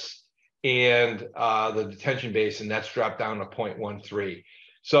impervious and the detention basin, that's dropped down to 0.13.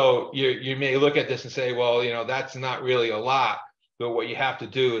 So you may look at this and say, well, you know, that's not really a lot. But what you have to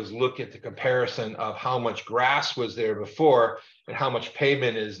do is look at the comparison of how much grass was there before and how much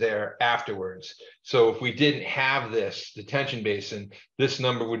pavement is there afterwards. So if we didn't have this detention basin, this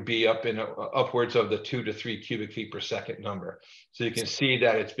number would be up in upwards of the 2 to 3 cubic feet per second number. So you can see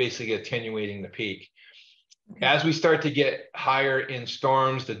that it's basically attenuating the peak. Okay. As we start to get higher in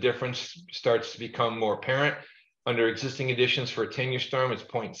storms, the difference starts to become more apparent. Under existing conditions for a 10-year storm, it's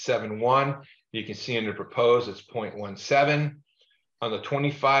 0.71. You can see under proposed, it's 0.17. On the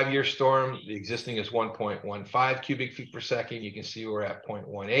 25-year storm, the existing is 1.15 cubic feet per second. You can see we're at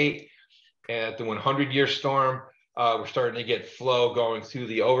 0.18. And at the 100-year storm, we're starting to get flow going through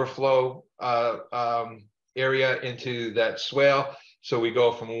the overflow area into that swale. So we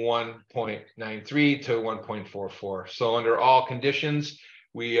go from 1.93 to 1.44. So under all conditions,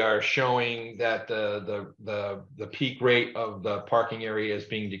 we are showing that the peak rate of the parking area is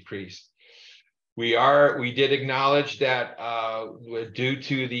being decreased. We did acknowledge that due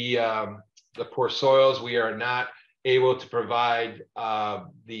to the the poor soils, we are not able to provide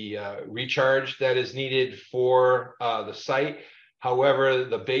the recharge that is needed for the site. However,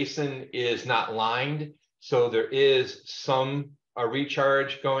 the basin is not lined, so there is some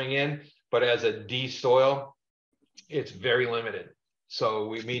recharge going in, but as a de-soil, it's very limited. So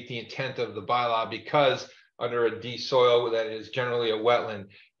we meet the intent of the bylaw because under a de-soil that is generally a wetland,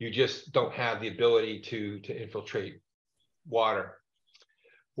 you just don't have the ability to infiltrate water.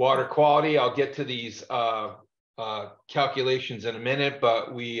 Water quality, I'll get to these calculations in a minute, but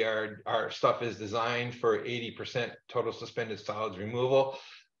our stuff is designed for 80% total suspended solids removal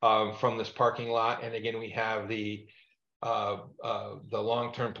from this parking lot. And again, we have the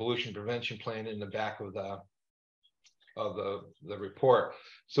long-term pollution prevention plan in the back of the report.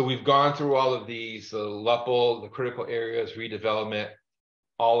 So we've gone through all of these, the LUPL, the critical areas, redevelopment,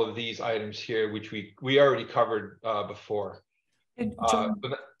 all of these items here, which we already covered before. Hey,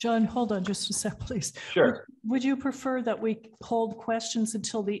 John, hold on just a sec, please. Sure. Would you prefer that we hold questions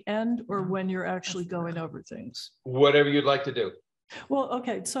until the end or when you're actually going over things? Whatever you'd like to do. Well,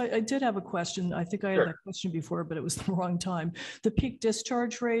 okay, so I did have a question. I think I had Sure. that question before, but it was the wrong time. The peak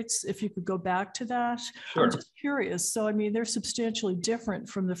discharge rates, if you could go back to that. Sure. I'm just curious. So, I mean, they're substantially different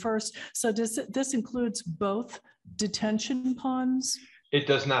from the first. So this includes both detention ponds? It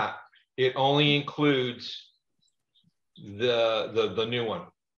does not. It only includes the new one.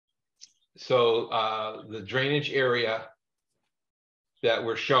 So the drainage area that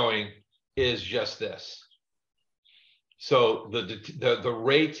we're showing is just this. So the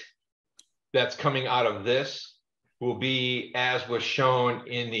rate that's coming out of this will be as was shown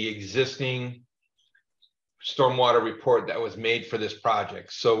in the existing stormwater report that was made for this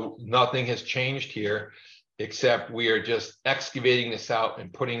project. So nothing has changed here, except we are just excavating this out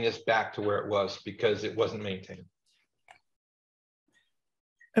and putting this back to where it was because it wasn't maintained.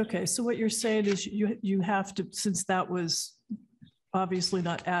 Okay, so what you're saying is you have to, since that was obviously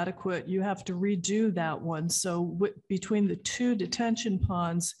not adequate, you have to redo that one. So between the two detention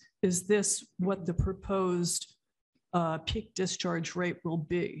ponds, is this what the proposed peak discharge rate will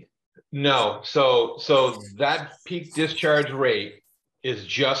be? No, so that peak discharge rate is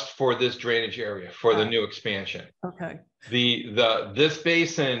just for this drainage area for the new expansion. Okay. This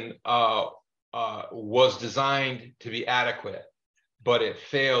basin was designed to be adequate, but it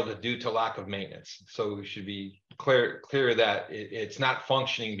failed due to lack of maintenance. So we should be clear that it's not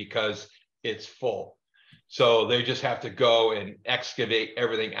functioning because it's full. So they just have to go and excavate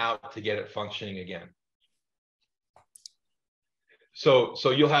everything out to get it functioning again. So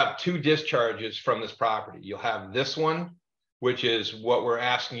you'll have two discharges from this property. You'll have this one, which is what we're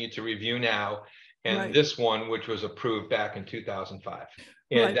asking you to review now, and Right. this one, which was approved back in 2005.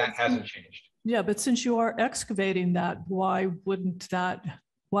 And Right. that hasn't changed. Yeah, but since you are excavating that, why wouldn't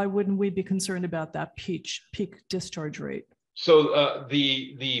we be concerned about that peak discharge rate? So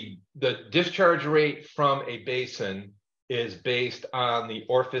the discharge rate from a basin is based on the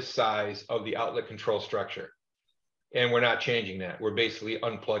orifice size of the outlet control structure. And we're not changing that. We're basically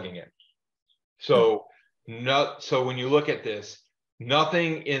unplugging it. So when you look at this,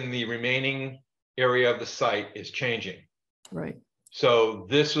 nothing in the remaining area of the site is changing. Right. So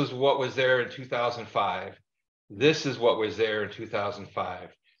this was what was there in 2005. This is what was there in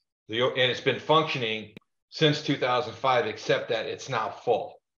 2005. And it's been functioning since 2005, except that it's now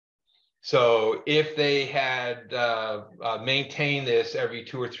full. So if they had maintained this every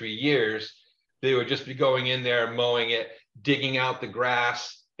 2 or 3 years, they would just be going in there, mowing it, digging out the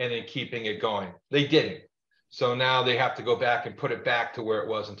grass, and then keeping it going. They didn't. So now they have to go back and put it back to where it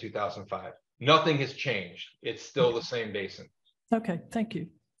was in 2005. Nothing has changed. It's still the same basin. Okay, thank you.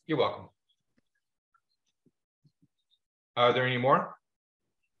 You're welcome. Are there any more?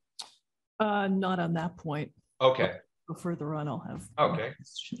 Not on that point. Okay. Go further on, I'll have. Okay.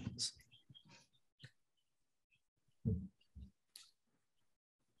 questions.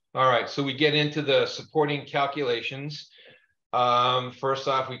 All right, so we get into the supporting calculations. First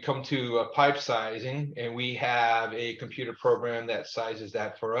off, we come to pipe sizing, and we have a computer program that sizes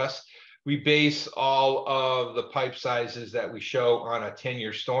that for us. We base all of the pipe sizes that we show on a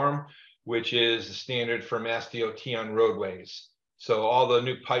 10-year storm, which is the standard for Mass DOT on roadways. So all the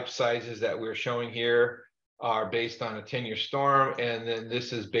new pipe sizes that we're showing here are based on a 10-year storm, and then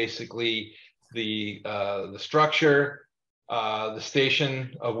this is basically the structure, the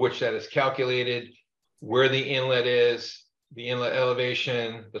station of which that is calculated, where the inlet is, the inlet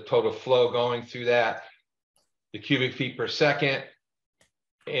elevation, the total flow going through that, the cubic feet per second,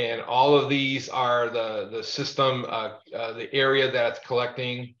 and all of these are the system, the area that's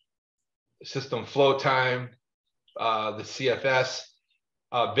collecting, system flow time, the CFS,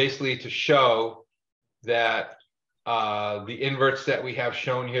 basically to show that the inverts that we have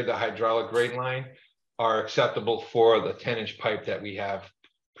shown here, the hydraulic grade line, are acceptable for the 10-inch pipe that we have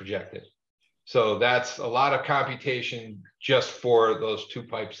projected. So that's a lot of computation just for those two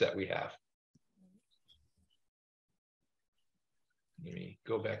pipes that we have. Let me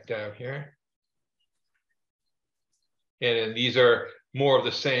go back down here. And then these are more of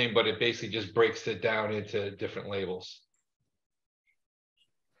the same, but it basically just breaks it down into different labels.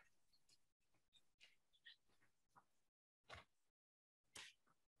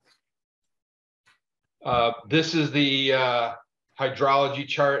 This is the hydrology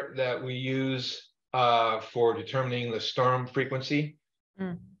chart that we use for determining the storm frequency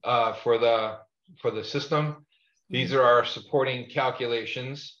for the system. These are our supporting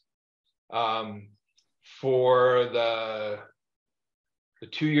calculations. For the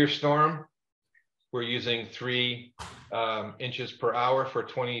 2-year storm, we're using 3 inches per hour for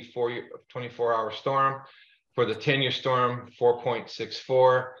 24-hour storm. For the 10-year storm,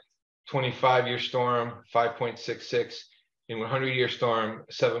 4.64. 25-year storm, 5.66, and 100-year storm,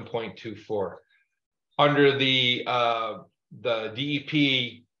 7.24. Under the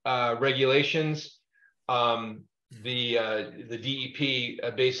DEP regulations, the DEP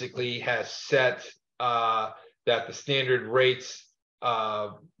basically has set that the standard rates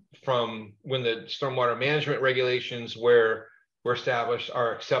from when the stormwater management regulations were established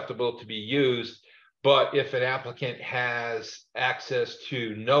are acceptable to be used. But if an applicant has access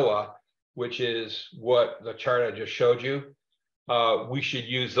to NOAA, which is what the chart I just showed you, we should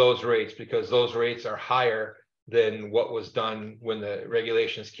use those rates because those rates are higher than what was done when the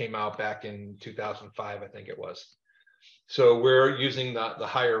regulations came out back in 2005, I think it was. So we're using the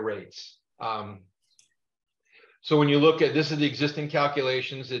higher rates. So when you look at, this is the existing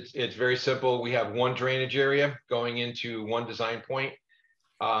calculations, it's very simple. We have one drainage area going into one design point.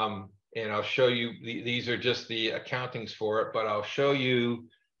 And I'll show you, these are just the accountings for it, but I'll show you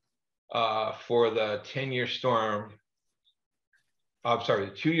for the 10-year storm, I'm sorry,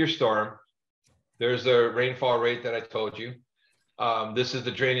 the 2-year storm, there's the rainfall rate that I told you. This is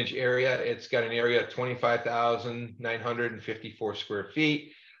the drainage area. It's got an area of 25,954 square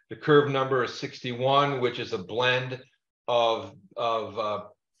feet. The curve number is 61, which is a blend of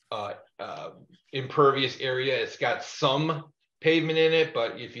impervious area. It's got some pavement in it,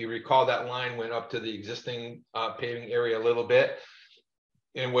 but if you recall, that line went up to the existing paving area a little bit.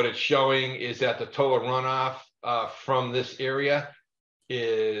 And what it's showing is that the total runoff from this area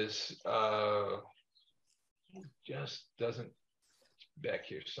is just doesn't, back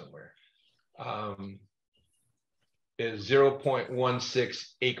here somewhere, is 0.16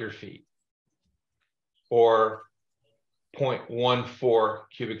 acre feet or 0.14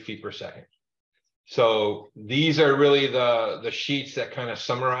 cubic feet per second. So these are really the sheets that kind of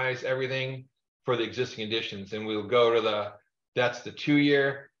summarize everything for the existing additions. And we'll go to that's the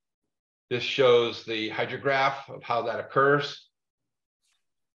 2-year. This shows the hydrograph of how that occurs.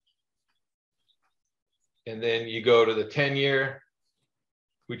 And then you go to the 10-year,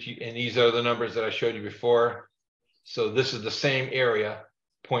 and these are the numbers that I showed you before. So this is the same area,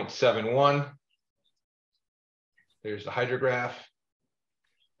 0.71. There's the hydrograph.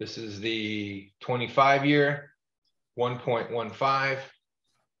 This is the 25-year, 1.15.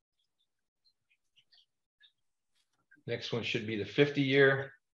 Next one should be the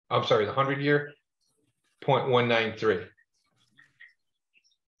 50-year. I'm sorry, the 100-year, 0.193.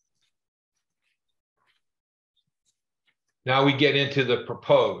 Now we get into the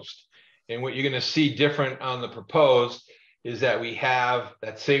proposed. And what you're going to see different on the proposed is that we have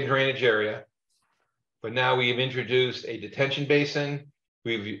that same drainage area, but now we have introduced a detention basin.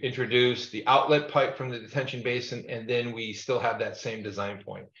 We've introduced the outlet pipe from the detention basin, and then we still have that same design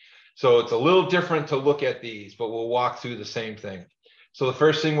point. So it's a little different to look at these, but we'll walk through the same thing. So the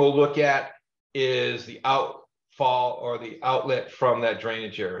first thing we'll look at is the outfall or the outlet from that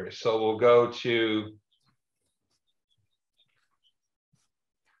drainage area. So we'll go to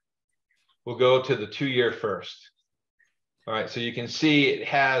the 2-year first. All right, so you can see it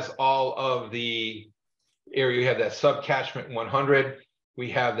has all of the area. You have that subcatchment 100. We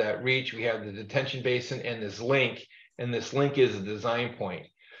have that reach, we have the detention basin and this link is the design point.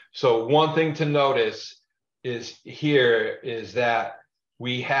 So one thing to notice is that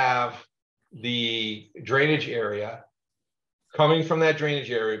we have the drainage area coming from that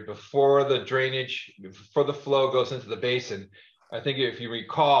drainage area before the flow goes into the basin. I think if you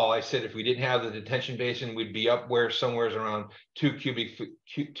recall, I said if we didn't have the detention basin, we'd be up where somewhere around 2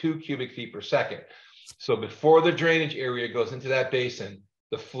 cubic feet per second. So before the drainage area goes into that basin,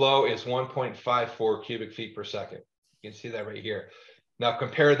 the flow is 1.54 cubic feet per second. You can see that right here. Now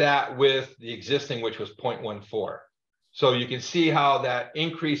compare that with the existing, which was 0.14. So you can see how that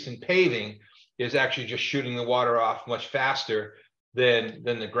increase in paving is actually just shooting the water off much faster than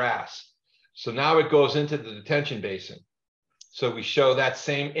the grass. So now it goes into the detention basin. So we show that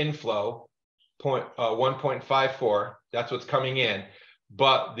same inflow, 1.54, that's what's coming in,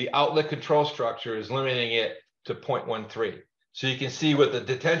 but the outlet control structure is limiting it to 0.13. So you can see what the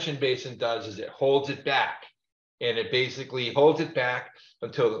detention basin does is it holds it back, and it basically holds it back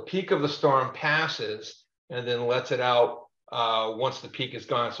until the peak of the storm passes and then lets it out once the peak is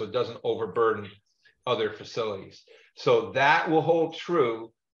gone, so it doesn't overburden other facilities. So that will hold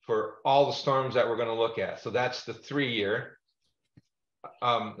true for all the storms that we're going to look at. So that's the 3-year.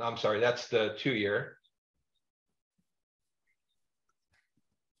 I'm sorry, that's the 2-year.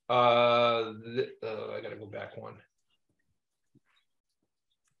 I got to go back one.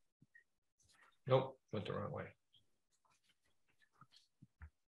 Nope, went the wrong way.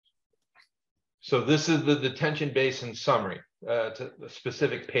 So this is the detention basin summary. It's a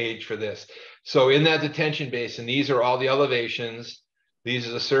specific page for this. So in that detention basin, these are all the elevations. These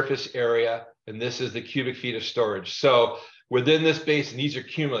are the surface area, and this is the cubic feet of storage. So within this basin, these are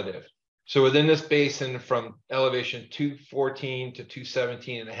cumulative. So within this basin from elevation 214 to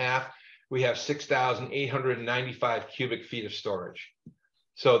 217.5, we have 6,895 cubic feet of storage.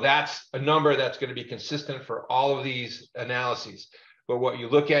 So that's a number that's going to be consistent for all of these analyses. But what you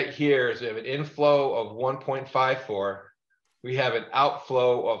look at here is we have an inflow of 1.54. We have an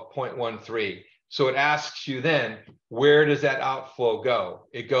outflow of 0.13. So it asks you then, where does that outflow go?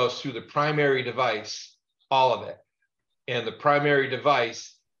 It goes through the primary device, all of it. And the primary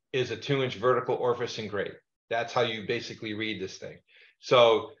device is a 2-inch vertical orifice and grate. That's how you basically read this thing.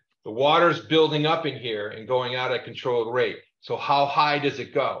 So the water's building up in here and going out at a controlled rate. So how high does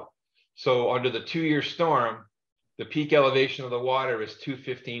it go? So under the 2-year storm, the peak elevation of the water is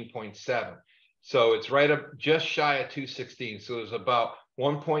 215.7. So it's right up just shy of 216. So there's about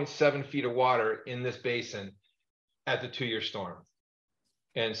 1.7 feet of water in this basin at the 2-year storm.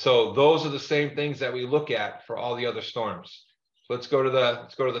 And so those are the same things that we look at for all the other storms. So let's go to the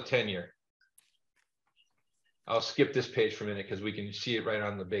 10-year. I'll skip this page for a minute because we can see it right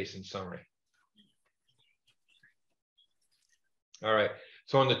on the basin summary. All right.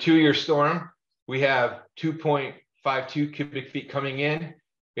 So on the 2-year storm, we have 2.52 cubic feet coming in.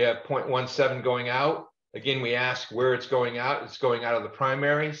 We have 0.17 going out. Again, we ask where it's going out. It's going out of the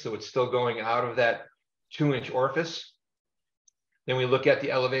primary, so it's still going out of that 2-inch orifice. Then we look at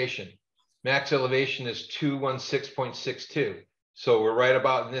the elevation. Max elevation is 216.62. So we're right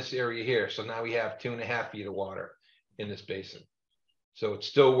about in this area here. So now we have 2.5 feet of water in this basin. So it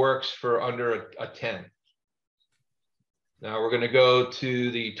still works for under a 10. Now we're going to go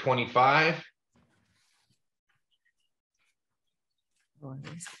to the 25.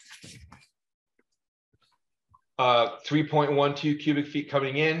 Oh, 3.12 cubic feet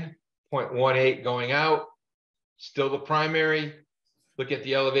coming in, 0.18 going out, still the primary. Look at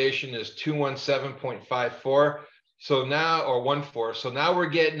the elevation is 217.54. So now, or 14. So now we're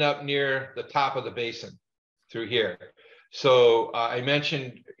getting up near the top of the basin through here. So I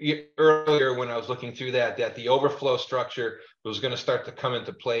mentioned earlier when I was looking through that the overflow structure was going to start to come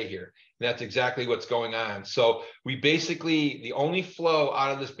into play here. And that's exactly what's going on. So we basically, the only flow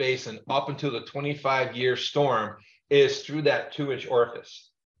out of this basin up until the 25-year storm is through that 2-inch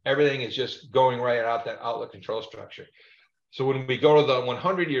orifice. Everything is just going right out that outlet control structure. So when we go to the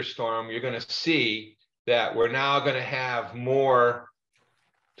 100-year storm, you're going to see that we're now going to have more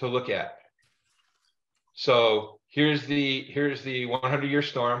to look at. So here's the 100-year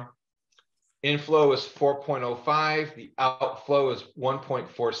storm. Inflow is 4.05. The outflow is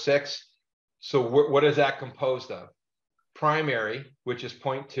 1.46. So what is that composed of? Primary, which is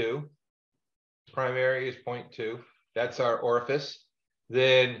 0.2. Primary is 0.2. That's our orifice.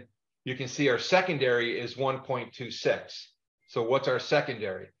 Then you can see our secondary is 1.26. So what's our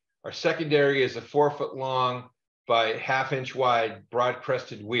secondary? Our secondary is a 4-foot long by 1/2 inch wide broad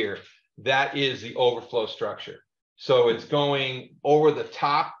crested weir. That is the overflow structure. So it's going over the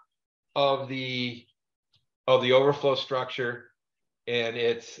top of the overflow structure, and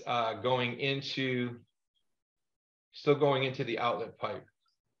it's still going into the outlet pipe.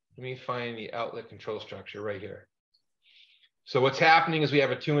 Let me find the outlet control structure right here. So what's happening is we have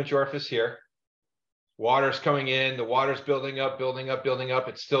a 2-inch orifice here. Water's coming in, the water's building up, building up, building up.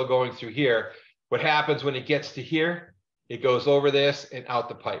 It's still going through here. What happens when it gets to here? It goes over this and out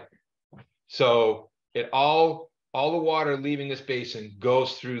the pipe. So all the water leaving this basin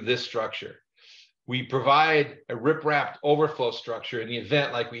goes through this structure. We provide a rip-wrapped overflow structure in the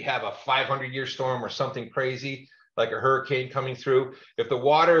event like we have a 500-year storm or something crazy like a hurricane coming through. If the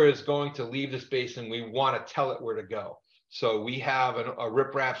water is going to leave this basin, we want to tell it where to go. So we have a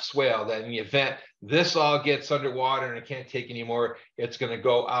riprap swale that in the event this all gets underwater and it can't take anymore, it's going to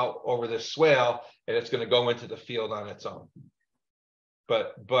go out over this swale and it's going to go into the field on its own.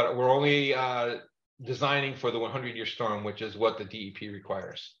 But we're only designing for the 100-year storm, which is what the DEP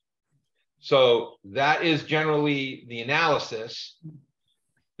requires. So that is generally the analysis.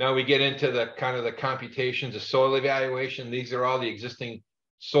 Now we get into the kind of the computations of soil evaluation. These are all the existing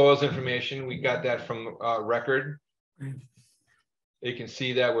soils information. We got that from record. You can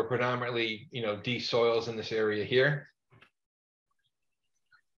see that we're predominantly, D soils in this area here.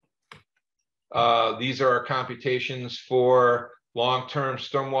 These are our computations for long-term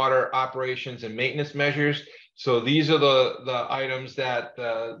stormwater operations and maintenance measures. So these are the items that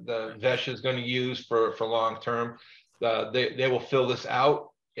the VESH is going to use for long-term. They will fill this out,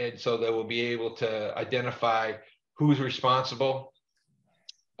 and so they will be able to identify who's responsible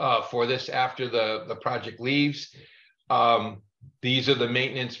for this after the project leaves. These are the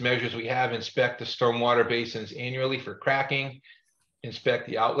maintenance measures we have. Inspect the stormwater basins annually for cracking, inspect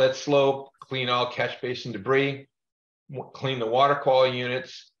the outlet slope, clean all catch basin debris, clean the water quality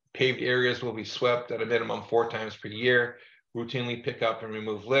units. Paved areas will be swept at a minimum 4 times per year, routinely pick up and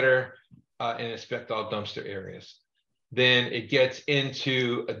remove litter, and inspect all dumpster areas. Then it gets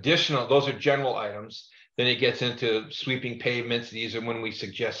into additional, those are general items. Then it gets into sweeping pavements. These are when we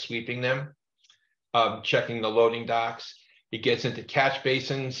suggest sweeping them, checking the loading docks. It gets into catch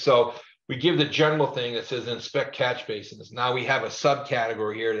basins. So we give the general thing that says inspect catch basins. Now we have a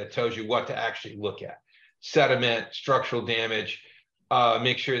subcategory here that tells you what to actually look at. Sediment, structural damage,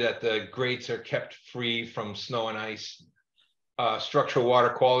 make sure that the grates are kept free from snow and ice, structural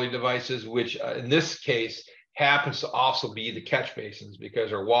water quality devices, which in this case happens to also be the catch basins,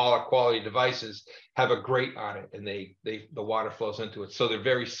 because our water quality devices have a grate on it and the water flows into it. So they're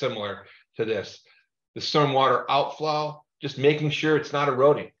very similar to this. The stormwater outflow, just making sure it's not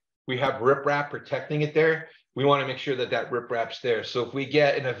eroding. We have riprap protecting it there. We want to make sure that riprap's there. So if we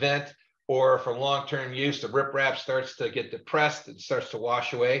get an event or for long-term use, the riprap starts to get depressed, it starts to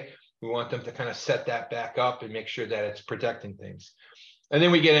wash away, we want them to kind of set that back up and make sure that it's protecting things. And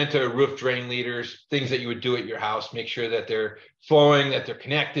then we get into roof drain leaders, things that you would do at your house, make sure that they're flowing, that they're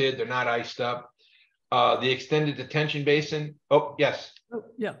connected, they're not iced up. The extended detention basin, oh, yes. Oh,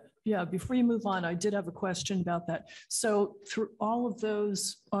 yeah. Before you move on, I did have a question about that. So through all of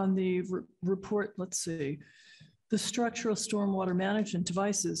those on the report, let's see, the structural stormwater management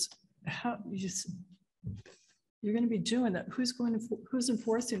devices, how you're going to be doing that? Who's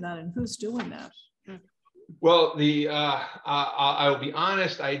enforcing that and who's doing that? Well, I will be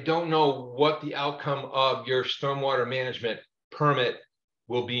honest, I don't know what the outcome of your stormwater management permit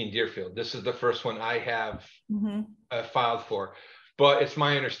will be in Deerfield. This is the first one I have filed for, but it's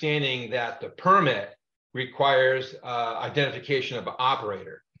my understanding that the permit requires identification of an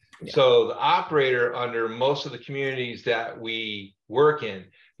operator. Yeah. So the operator, under most of the communities that we work in,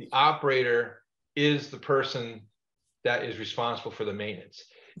 the operator is the person that is responsible for the maintenance.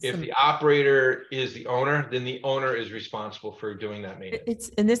 If the operator is the owner, then the owner is responsible for doing that maintenance. It's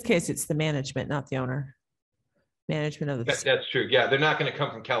in this case, it's the management, not the owner. Management of the that's true. Yeah, they're not going to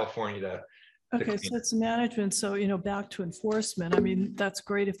come from California to okay, so it's management. So, back to enforcement. I mean, that's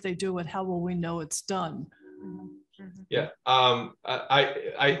great if they do it. How will we know it's done? Yeah,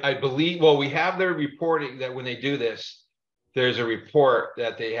 I believe, well, we have their reporting that when they do this, there's a report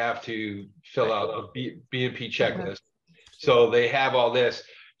that they have to fill out, a B&P checklist. So they have all this.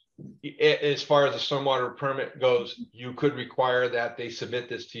 As far as the stormwater permit goes, you could require that they submit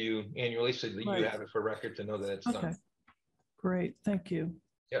this to you annually so that you have it for record to know that it's done. Great, thank you.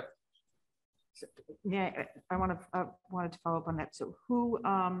 Yep. Yeah, I wanted to follow up on that. So who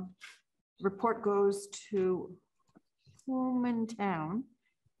report goes to whom in town,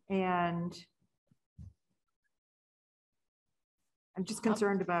 and I'm just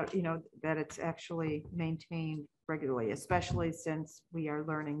concerned about, that it's actually maintained regularly, especially since we are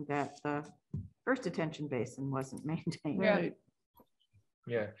learning that the first detention basin wasn't maintained. Right.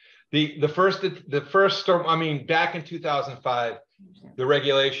 Yeah. The first storm, I mean, back in 2005, the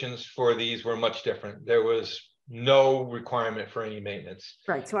regulations for these were much different. There was no requirement for any maintenance.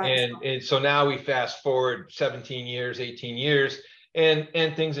 Right. So and so now we fast forward 17 years, 18 years, and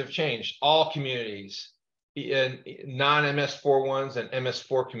things have changed. All communities, non-MS4 ones and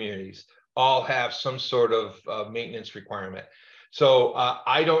MS4 communities, all have some sort of maintenance requirement. So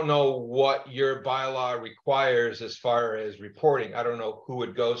I don't know what your bylaw requires as far as reporting. I don't know who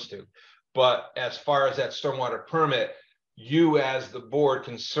it goes to, but as far as that stormwater permit, you as the board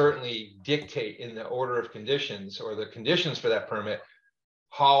can certainly dictate in the order of conditions or the conditions for that permit,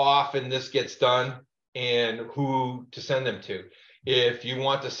 how often this gets done and who to send them to. If you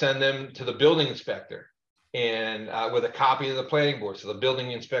want to send them to the building inspector and with a copy of the planning board, so the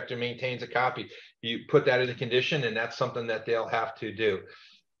building inspector maintains a copy, you put that in a condition, and that's something that they'll have to do.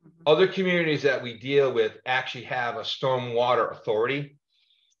 Other communities that we deal with actually have a stormwater authority.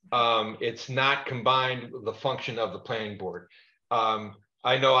 It's not combined with the function of the planning board.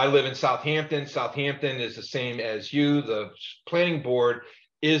 I know I live in Southampton. Southampton is the same as you. The planning board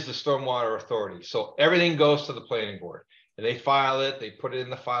is the stormwater authority. So everything goes to the planning board and they file it, they put it in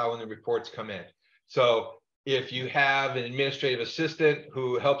the file when the reports come in. So if you have an administrative assistant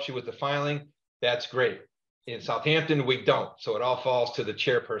who helps you with the filing, that's great. In Southampton, we don't. So it all falls to the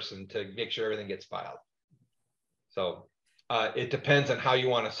chairperson to make sure everything gets filed. So it depends on how you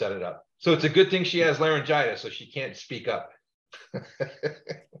want to set it up. So it's a good thing she has laryngitis, so she can't speak up.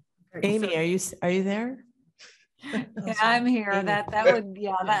 Amy, are you there? Yeah, I'm here. Amy. That would,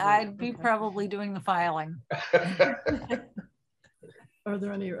 yeah, I'd be probably doing the filing. Are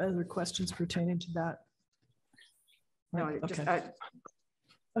there any other questions pertaining to that? No, Okay. just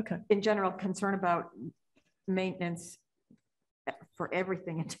Okay. in general, concern about maintenance for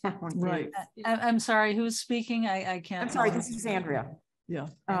everything in town. Right. I'm sorry, who's speaking? I can't. I'm sorry, this is Andrea. Yeah.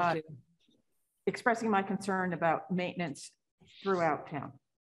 Expressing my concern about maintenance throughout town.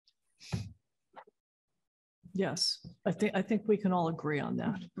 Yes, I think we can all agree on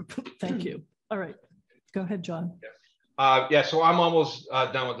that. Thank you. All right, go ahead, John. Yeah, so I'm almost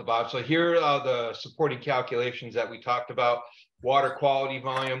done with the Bob. So here are the supporting calculations that we talked about. Water quality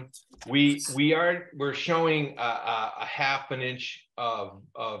volume. We're showing a half an inch of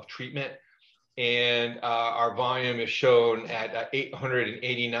treatment, and our volume is shown at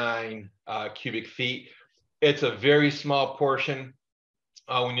 889 cubic feet. It's a very small portion.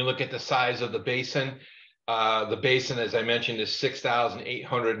 When you look at the size of the basin, as I mentioned, is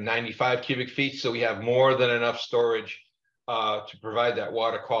 6,895 cubic feet. So we have more than enough storage to provide that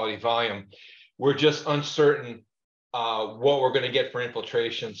water quality volume. We're just uncertain what we're going to get for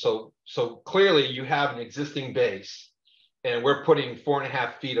infiltration. So clearly you have an existing base and we're putting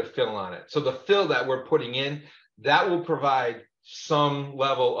 4.5 feet of fill on it. So the fill that we're putting in, that will provide some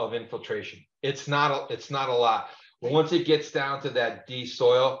level of infiltration. It's not a lot. But once it gets down to that D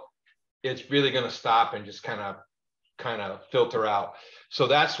soil, it's really going to stop and just kind of filter out. So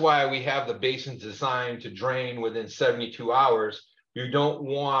that's why we have the basins designed to drain within 72 hours. You don't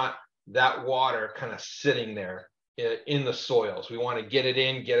want that water kind of sitting there in the soils. We want to get it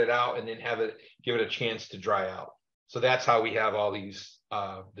in, get it out, and then give it a chance to dry out. So that's how we have all these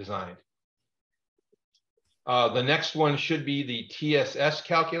designed. The next one should be the TSS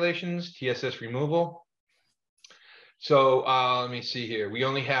calculations, TSS removal. So let me see here. We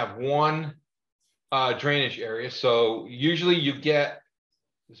only have one drainage area. So usually you get,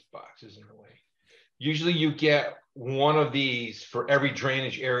 this box is in the way. Usually you get one of these for every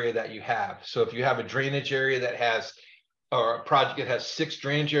drainage area that you have. So if you have a drainage area that has, or a project that has 6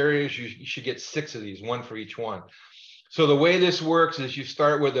 drainage areas, you should get 6 of these, one for each one. So the way this works is you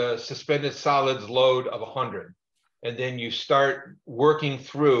start with a suspended solids load of 100, and then you start working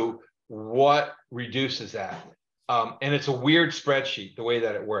through what reduces that. And it's a weird spreadsheet, the way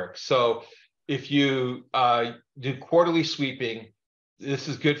that it works. So if you do quarterly sweeping, this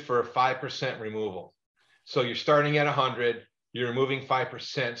is good for a 5% removal. So you're starting at 100, you're removing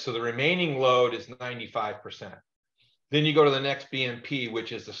 5%. So the remaining load is 95%. Then you go to the next BMP,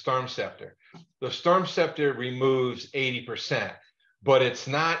 which is the storm scepter. The storm scepter removes 80%, but it's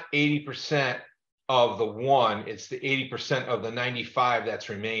not 80% of the one, it's the 80% of the 95 that's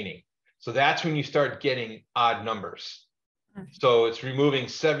remaining. So that's when you start getting odd numbers. So it's removing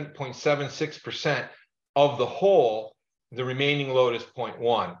 7.76% of the whole. The remaining load is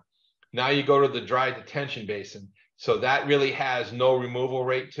 0.1. Now you go to the dry detention basin. So that really has no removal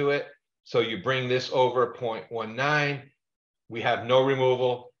rate to it. So you bring this over 0.19. We have no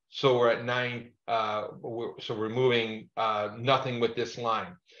removal. So we're at 9. So we're moving nothing with this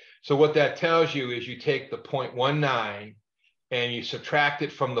line. So what that tells you is you take the 0.19 and you subtract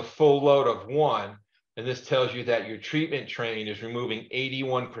it from the full load of 1. And this tells you that your treatment train is removing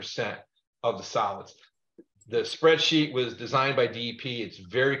 81% of the solids. The spreadsheet was designed by DEP. It's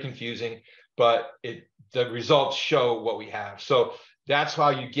very confusing, but the results show what we have. So that's how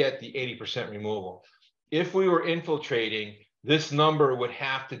you get the 80% removal. If we were infiltrating, this number would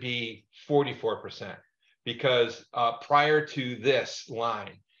have to be 44% because prior to this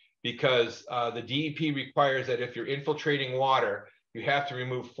line, because the DEP requires that if you're infiltrating water, you have to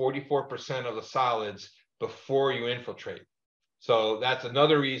remove 44% of the solids before you infiltrate. So that's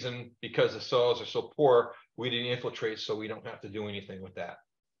another reason, because the soils are so poor, we didn't infiltrate, so we don't have to do anything with that.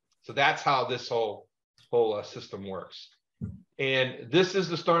 So that's how this whole system works. And this is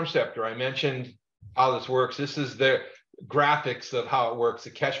the storm scepter. I mentioned how this works. This is the graphics of how it works.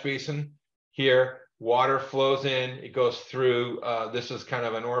 The catch basin here, water flows in, it goes through, this is kind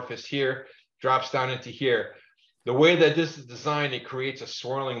of an orifice here, drops down into here. The way that this is designed, it creates a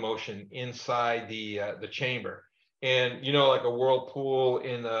swirling motion inside the chamber. And you know, like a whirlpool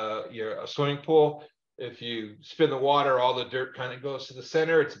in a swimming pool, if you spin the water, all the dirt kind of goes to the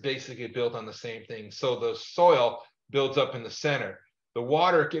center. It's basically built on the same thing. So the soil builds up in the center. The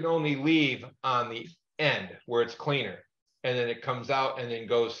water can only leave on the end where it's cleaner. And then it comes out and then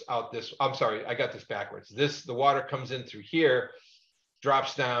goes out this, I'm sorry, I got this backwards. The water comes in through here,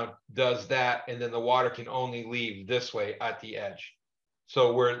 drops down, does that, and then the water can only leave this way at the edge.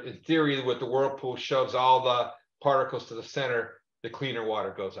 So where in theory, with the whirlpool shoves all the particles to the center, the cleaner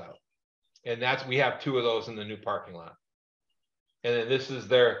water goes out. And we have 2 of those in the new parking lot. And then this is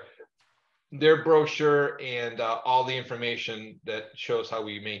their brochure and all the information that shows how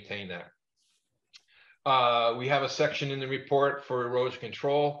we maintain that. We have a section in the report for erosion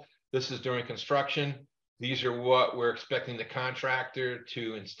control. This is during construction. These are what we're expecting the contractor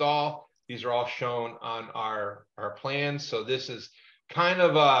to install. These are all shown on our plans. So this is kind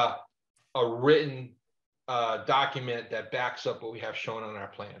of a written document that backs up what we have shown on our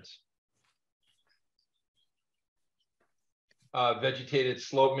plans. Vegetated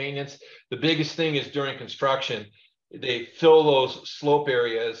slope maintenance. The biggest thing is during construction, they fill those slope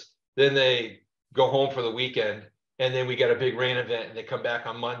areas, then they go home for the weekend, and then we get a big rain event and they come back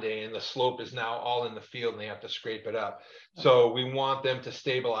on Monday and the slope is now all in the field and they have to scrape it up. So we want them to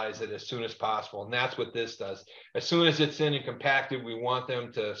stabilize it as soon as possible. And that's what this does. As soon as it's in and compacted, we want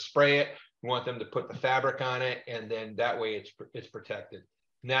them to spray it. We want them to put the fabric on it, and then that way it's protected.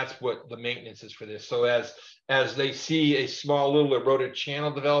 And that's what the maintenance is for this. So as they see a small little eroded channel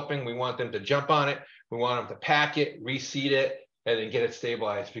developing, we want them to jump on it. We want them to pack it, reseed it, and then get it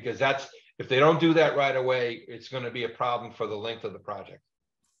stabilized, because if they don't do that right away, it's going to be a problem for the length of the project.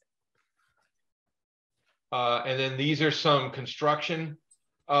 And then these are some construction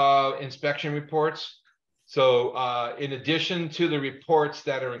inspection reports. So in addition to the reports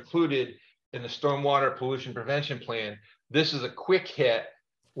that are included in the stormwater pollution prevention plan, this is a quick hit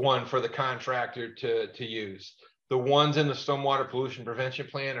one for the contractor to use. The ones in the stormwater pollution prevention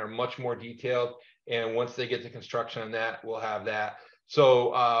plan are much more detailed, and once they get to construction on that, we'll have that.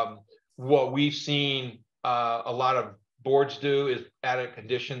 So what we've seen a lot of boards do is add a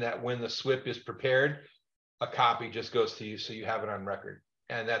condition that when the SWIP is prepared, a copy just goes to you so you have it on record,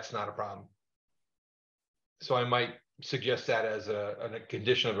 and that's not a problem. So I might suggest that as a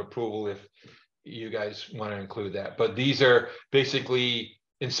condition of approval if you guys want to include that. But these are basically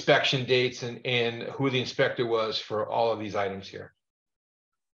inspection dates and who the inspector was for all of these items here.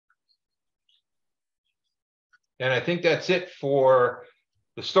 And I think that's it for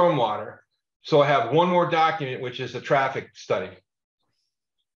the stormwater. So I have one more document, which is the traffic study.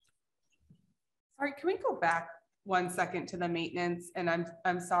 Sorry, can we go back 1 second to the maintenance? And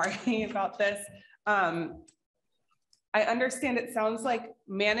I'm sorry about this. I understand it sounds like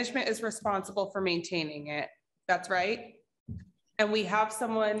management is responsible for maintaining it. That's right. And we have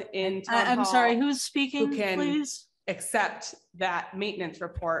someone in town hall. I'm sorry, who's speaking, who can please? accept that maintenance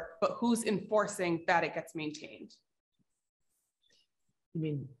report, but who's enforcing that it gets maintained? You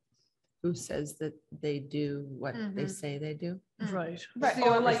mean, who says that they do what they say they do? Right. Right.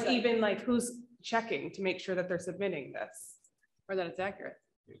 Or like even like who's checking to make sure that they're submitting this or that it's accurate?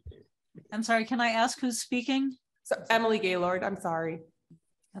 I'm sorry, can I ask who's speaking? So Emily Gaylord, I'm sorry.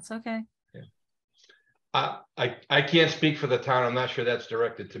 That's okay. I can't speak for the town. I'm not sure that's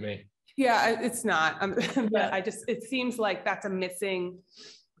directed to me. Yeah, it's not. But it seems like that's a missing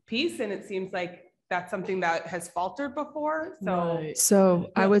piece, and it seems like that's something that has faltered before. So, Right.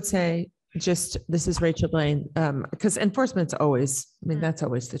 So I would say this is Rachel Blaine, because enforcement's always, I mean, that's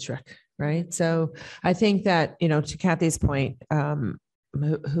always the trick, right? So I think that, to Kathy's point,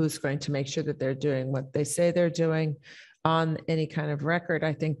 who's going to make sure that they're doing what they say they're doing on any kind of record.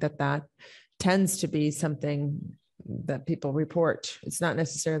 I think that tends to be something that people report. It's not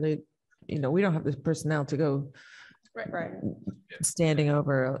necessarily, we don't have the personnel to go right. standing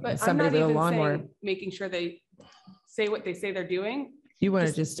over But somebody I'm not with a even lawnmower. saying making sure they say what they say they're doing. You want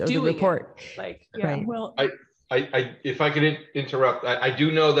to just the doing it. report. Like, yeah. Right. Well, If I could interrupt, I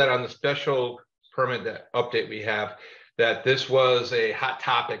do know that on the special permit update we have, that this was a hot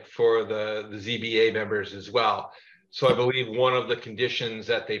topic for the ZBA members as well. So I believe one of the conditions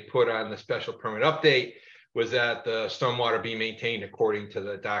that they put on the special permit update was that the stormwater be maintained according to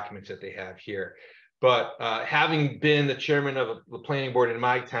the documents that they have here. But having been the chairman of the planning board in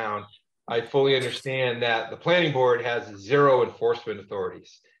my town, I fully understand that the planning board has 0 enforcement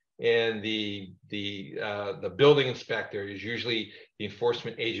authorities, and the building inspector is usually the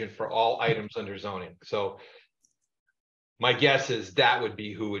enforcement agent for all items under zoning. So my guess is that would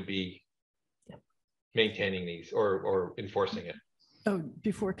be who would be maintaining these or enforcing it. Oh,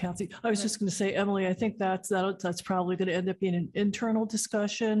 before Kathy, I was just going to say, Emily, I think that's probably going to end up being an internal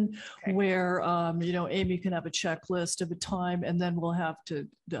discussion Okay. where, you know, Amy can have a checklist of a time, and then we'll have to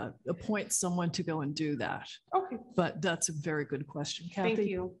appoint someone to go and do that. Okay, But that's a very good question, Kathy. thank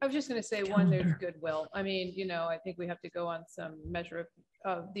you. I was just gonna say, one, there's Calendar. goodwill. I mean, you know, I think we have to go on some measure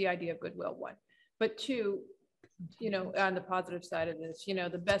of the idea of goodwill, one. But two, you know, on the positive side of this, you know,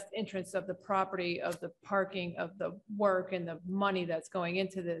 the best interests of the property, of the parking, of the work and the money that's going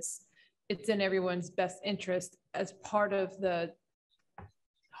into this, it's in everyone's best interest as part of the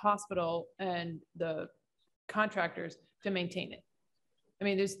hospital and the contractors to maintain it. I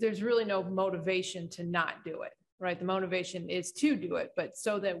mean, there's really no motivation to not do it, right? The motivation is to do it, but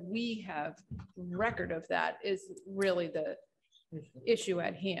so that we have record of that is really the issue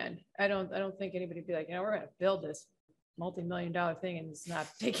at hand. I don't think anybody would be like, you know, we're going to build this multi-million-dollar thing and just not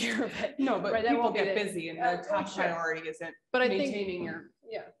take care of it. No, but Right, that people won't be get the- busy, and Oh, the top sure. priority isn't But I think, maintaining your.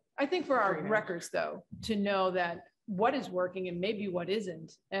 yeah, I think for our Agreement. records though, to know that what is working and maybe what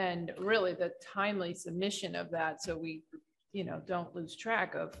isn't, and really the timely submission of that, so we, you know, don't lose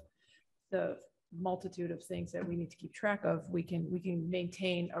track of the multitude of things that we need to keep track of. We can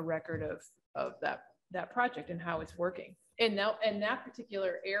maintain a record of that project and how it's working. And now, in that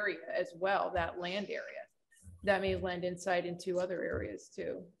particular area as well, that land area, that may lend insight into other areas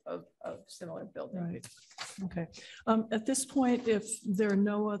too of similar buildings. Right. Okay. At this point, if there are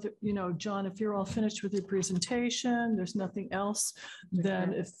no other, you know, John, if you're all finished with your presentation, there's nothing else,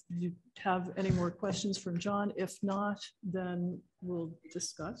 then if you have any more questions from John, if not, then we'll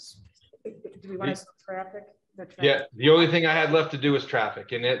discuss. Do we want to traffic? Yeah, the only thing I had left to do is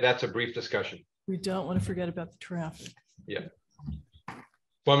traffic, and that's a brief discussion. We don't want to forget about the traffic. Yeah.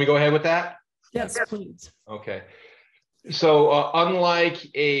 Want me to go ahead with that? Yes, please. Okay. So unlike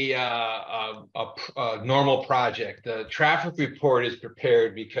a normal project, the traffic report is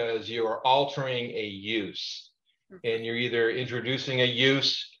prepared because you are altering a use, and you're either introducing a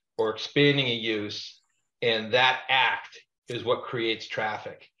use or expanding a use, and that act is what creates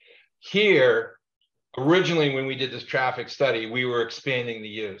traffic. Here, originally when we did this traffic study, we were expanding the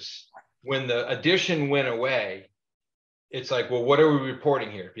use. When the addition went away, it's like, well, what are we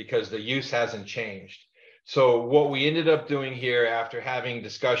reporting here? Because the use hasn't changed. So what we ended up doing here, after having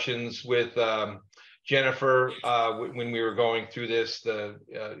discussions with Jennifer, when we were going through this, the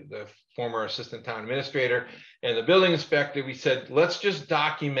former assistant town administrator and the building inspector, we said, let's just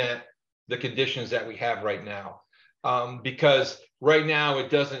document the conditions that we have right now. Because right now it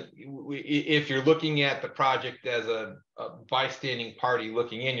doesn't, if you're looking at the project as a bystanding party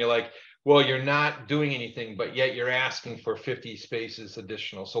looking in, you're like, well, you're not doing anything, but yet you're asking for 50 spaces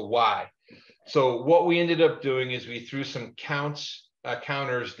additional. So why? So what we ended up doing is we threw some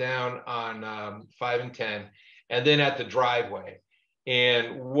counters down on 5 and 10, and then at the driveway.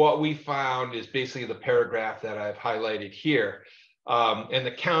 And what we found is basically the paragraph that I've highlighted here. And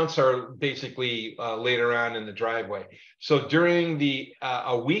the counts are basically later on in the driveway. So during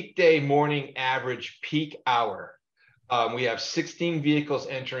a weekday morning average peak hour, we have 16 vehicles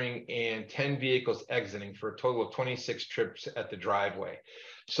entering and 10 vehicles exiting for a total of 26 trips at the driveway.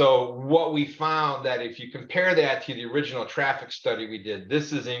 So what we found that if you compare that to the original traffic study we did,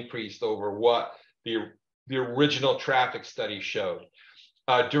 this is increased over what the original traffic study showed.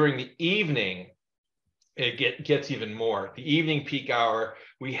 During the evening, it gets even more. The evening peak hour,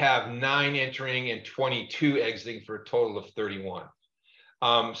 we have 9 entering and 22 exiting for a total of 31.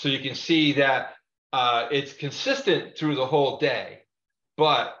 So you can see that it's consistent through the whole day,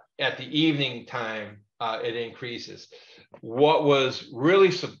 but at the evening time, it increases. What was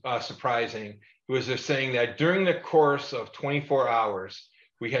really surprising was they're saying that during the course of 24 hours,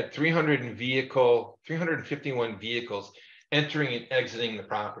 we had 351 vehicles entering and exiting the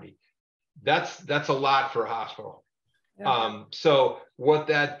property. That's a lot for a hospital. Yeah. So what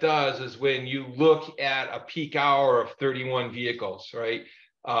that does is when you look at a peak hour of 31 vehicles, right?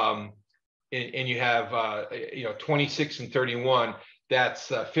 And you have 26 and 31,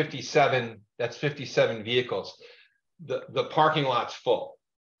 that's 57. That's 57 vehicles. The parking lot's full.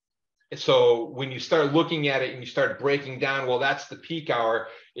 So when you start looking at it and you start breaking down, well, that's the peak hour.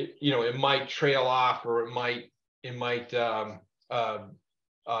 It might trail off, or it might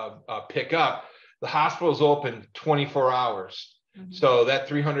pick up. The hospital is open 24 hours. So that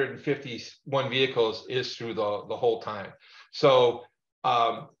 351 vehicles is through the whole time. So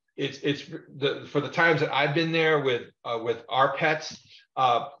it's for the times that I've been there with our pets,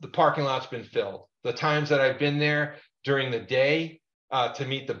 the parking lot's been filled. The times that I've been there during the day to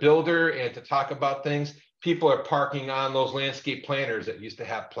meet the builder and to talk about things, people are parking on those landscape planters that used to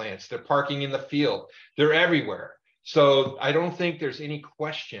have plants. They're parking in the field. They're everywhere. So I don't think there's any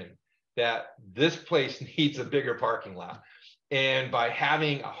question that this place needs a bigger parking lot. And by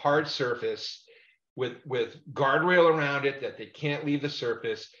having a hard surface with guardrail around it that they can't leave the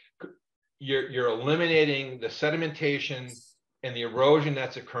surface, you're eliminating the sedimentation and the erosion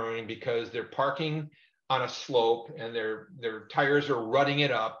that's occurring because they're parking on a slope and their tires are rutting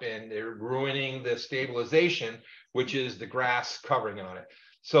it up and they're ruining the stabilization, which is the grass covering on it.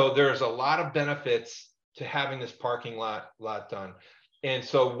 So there's a lot of benefits to having this parking lot done. And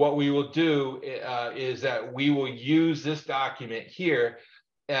so what we will do is that we will use this document here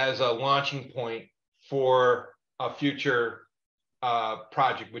as a launching point for a future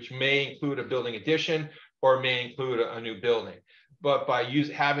project, which may include a building addition or may include a new building. But by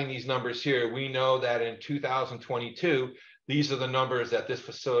having these numbers here, we know that in 2022, these are the numbers that this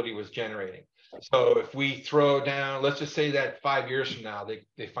facility was generating. So if we throw down, let's just say that 5 years from now,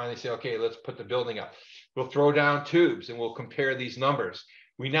 they finally say, okay, let's put the building up. We'll throw down tubes and we'll compare these numbers.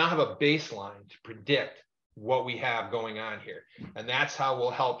 We now have a baseline to predict what we have going on here. And that's how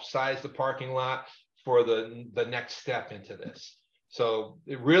we'll help size the parking lot for the next step into this. So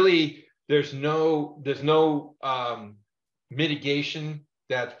it really, there's no mitigation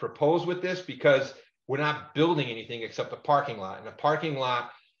that's proposed with this because we're not building anything except a parking lot. And a parking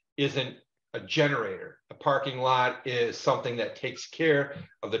lot isn't a generator. A parking lot is something that takes care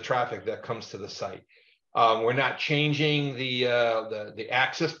of the traffic that comes to the site. We're not changing the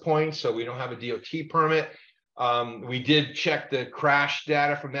access points, so we don't have a DOT permit. We did check the crash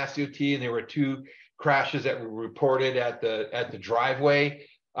data from MassDOT, and there were 2 crashes that were reported at the driveway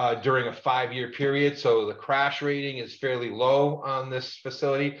during a 5-year period. So the crash rating is fairly low on this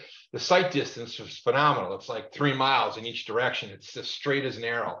facility. The site distance was phenomenal. It's like 3 miles in each direction. It's as straight as an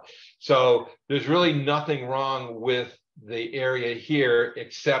arrow. So there's really nothing wrong with the area here,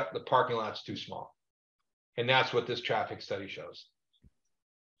 except the parking lot's too small. And that's what this traffic study shows.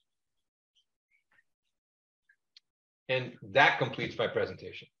 And that completes my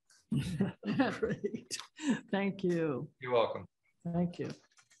presentation. Great. Thank you. You're welcome. Thank you.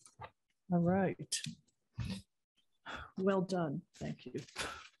 All right. Well done. Thank you.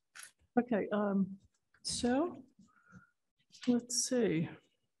 Okay. So let's see.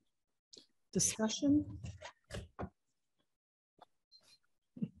 Discussion.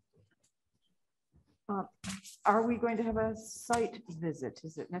 Are we going to have a site visit?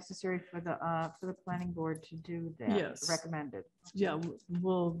 Is it necessary for the planning board to do that? Yes. Recommended. Yeah,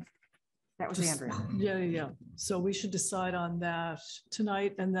 we'll. That was just- Andrea. Yeah. So we should decide on that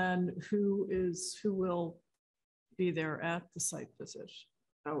tonight, and then who will be there at the site visit?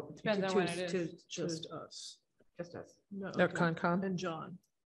 Oh, Depends on when it is. Just us. Just us. No, Or okay. Concom. And John.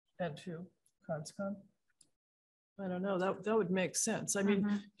 And who? Conscom? I don't know. That would make sense. I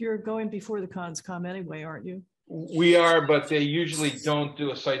mean, you're going before the Conscom anyway, aren't you? We are, but they usually don't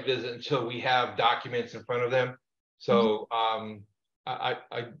do a site visit until we have documents in front of them. So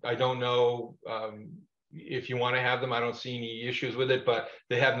I don't know if you want to have them. I don't see any issues with it, but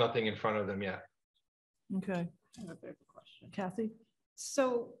they have nothing in front of them yet. Okay. I have a bit of a question. Kathy?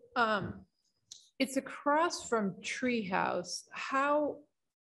 So it's across from Treehouse.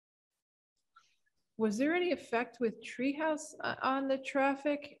 Was there any effect with Treehouse on the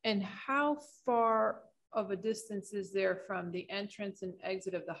traffic, and how far of a distance is there from the entrance and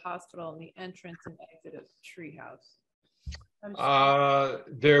exit of the hospital and the entrance and exit of Treehouse?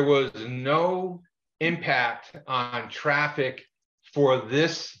 There was no impact on traffic for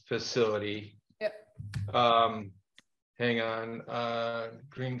this facility. Yep. Hang on,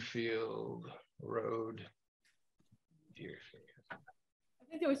 Greenfield Road, Deerfield.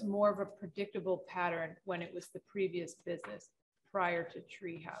 I think there was more of a predictable pattern when it was the previous business prior to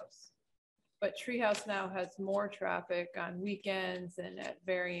Treehouse. But Treehouse now has more traffic on weekends and at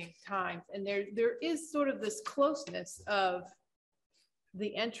varying times. And there is sort of this closeness of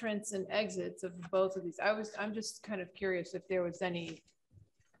the entrance and exits of both of these. I'm just kind of curious if there was any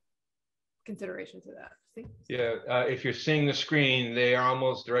consideration to that. See? Yeah, if you're seeing the screen, they are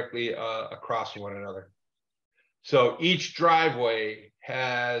almost directly across one another. So each driveway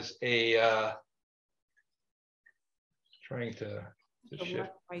has a trying to shift.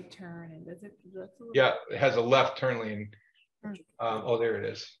 Left, right turn, and does it? Yeah, it has a left turn lane. Oh, there it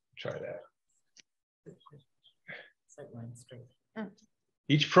is. Try that.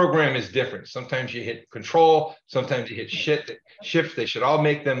 Each program is different. Sometimes you hit control, sometimes you hit shift. They should all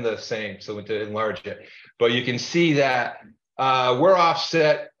make them the same. So to enlarge it, but you can see that we're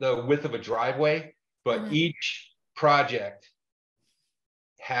offset the width of a driveway, but each project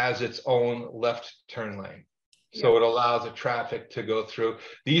has its own left turn lane. So it allows the traffic to go through.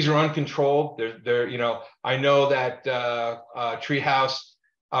 These are uncontrolled. They're you know, I know that Treehouse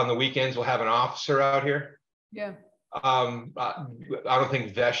on the weekends will have an officer out here. Yeah. I don't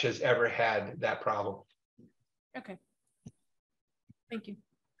think Vesh has ever had that problem. Okay. Thank you.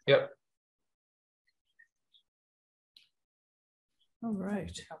 Yep. All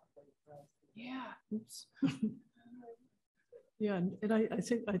right. Yeah. Oops. Yeah, and I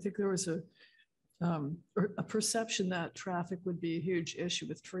think there was a perception that traffic would be a huge issue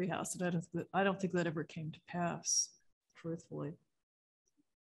with Treehouse, and I don't think that ever came to pass, truthfully.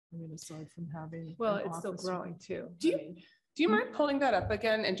 I mean, aside from having. Well, an it's still officer. growing too. Do you mind pulling that up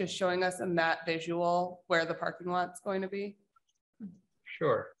again and just showing us in that visual where the parking lot's going to be?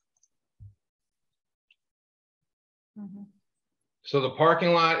 Sure. So the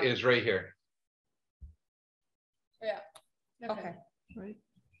parking lot is right here. Yeah. Okay. Right.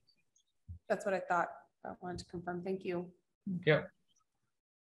 That's what I thought. I wanted to confirm. Thank you. Yep.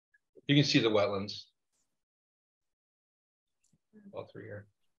 You can see the wetlands. All through here.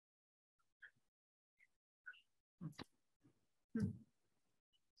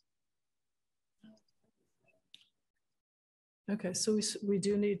 Okay, so we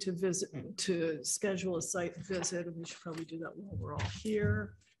do need to schedule a site visit, and we should probably do that while we're all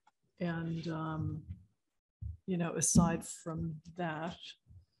here. And, you know, aside from that,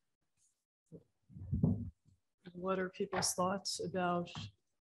 what are people's thoughts about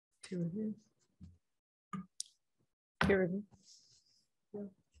peer review? Peer review. Yeah.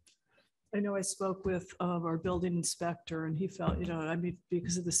 I know I spoke with our building inspector, and he felt, you know, I mean,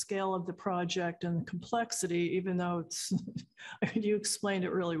 because of the scale of the project and the complexity, even though it's, I mean, you explained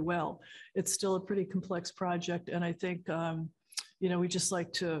it really well, it's still a pretty complex project. And I think, you know, we just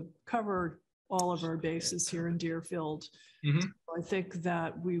like to cover all of our bases here in Deerfield. Mm-hmm. I think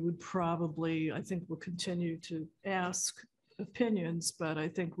that we would probably, I think we'll continue to ask opinions, but I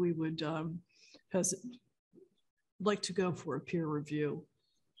think we would like to go for a peer review.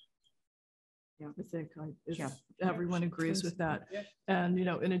 Yeah, I think if everyone agrees with that. Yeah. And, you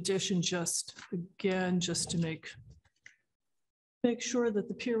know, in addition, just again, just to make sure that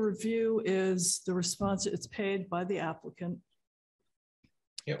the peer review is the response, it's paid by the applicant.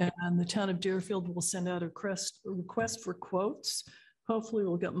 Yep. And the town of Deerfield will send out a request for quotes. Hopefully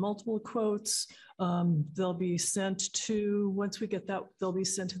we'll get multiple quotes. They'll be sent to, once we get that, they'll be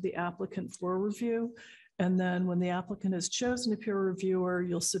sent to the applicant for review. And then when the applicant has chosen a peer reviewer,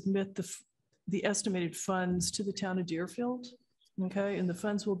 you'll submit the estimated funds to the town of Deerfield. Okay, and the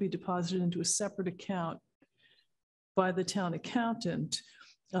funds will be deposited into a separate account by the town accountant.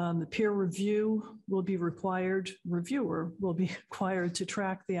 The peer reviewer will be required to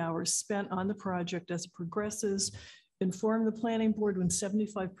track the hours spent on the project as it progresses, inform the planning board when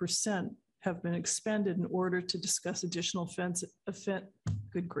 75% have been expended in order to discuss additional funds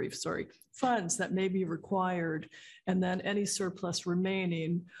that may be required, and then any surplus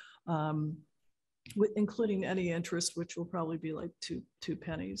remaining, including any interest, which will probably be like two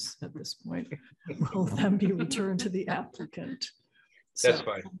pennies at this point, will then be returned to the applicant. That's So,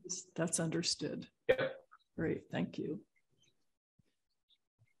 fine. That's understood. Yep. Great, thank you.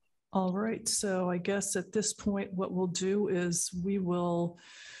 All right, so I guess at this point, what we'll do is we will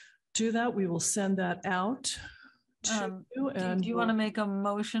do that. We will send that out to you. And Do you want to make a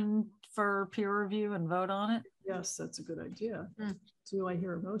motion for peer review and vote on it? Yes, that's a good idea. Do I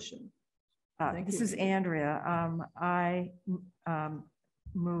hear a motion? Thank This you. is Andrea. I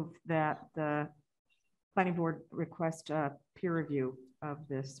move that the planning board request a peer review of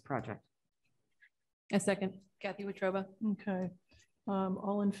this project. A second. Kathy Wetruba. Okay.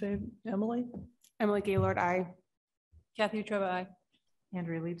 All in favor? Emily? Emily Gaylord, aye. Kathy Wetruba, aye.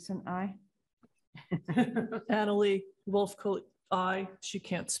 Andrea Leibson, aye. Annalee Wolf, aye. She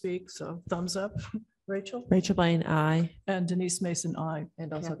can't speak, so thumbs up. Rachel? Rachel Blaine, aye. And Denise Mason, aye.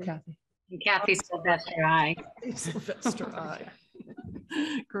 And also Kathy. And Kathy Sylvester, aye. Sylvester, aye.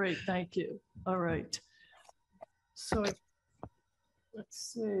 Great, thank you. All right. So let's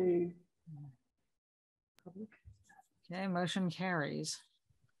see. Okay, motion carries.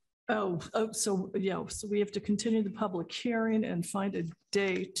 So yeah, so we have to continue the public hearing and find a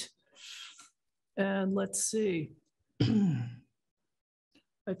date. And let's see.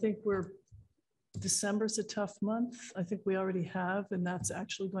 I think we're December's a tough month. I think we already have, and that's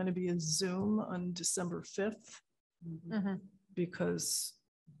actually going to be a Zoom on December 5th because,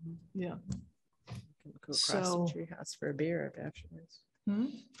 yeah. Go across So- the treehouse for a beer afterwards.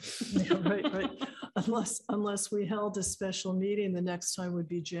 Yeah, right. Unless we held a special meeting, the next time would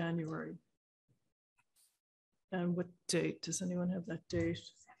be January. And what date? Does anyone have that date?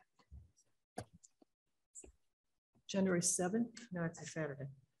 January 7th? No, it's a Saturday.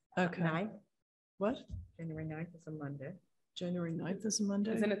 Okay. 9th, What? January 9th is a Monday. January 9th is a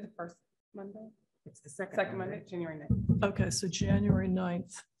Monday? Isn't it the first Monday? It's the second. Second Monday, January 9th. Okay, so January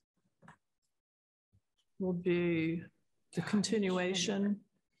 9th will be the continuation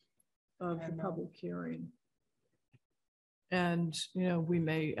of the public hearing. And, you know, we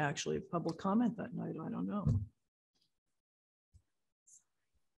may actually have public comment that night. I don't know.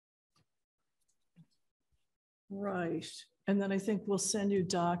 Right. And then I think we'll send you a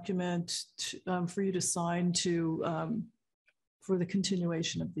document for you to sign to, for the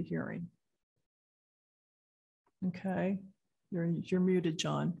continuation of the hearing. Okay, you're muted,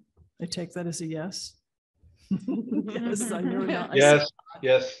 John. I take that as a yes. Yes, I know. I said-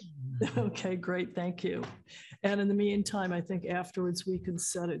 Yes. Okay, great, thank you. And in the meantime, I think afterwards we can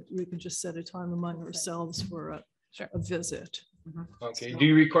just set a time among ourselves for a visit. Okay. Do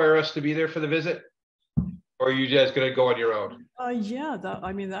you require us to be there for the visit? Or are you just gonna go on your own? Yeah,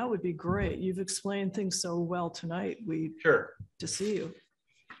 that would be great. You've explained things so well tonight. Sure. To see you.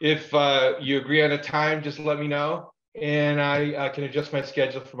 If you agree on a time, just let me know. And I can adjust my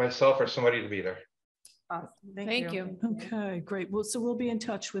schedule for myself or somebody to be there. Thank you. Okay, great. Well, so we'll be in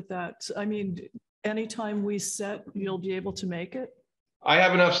touch with that. I mean, anytime we set, you'll be able to make it? I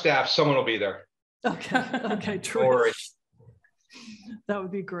have enough staff. Someone will be there. Okay, okay, Don't worry. true. That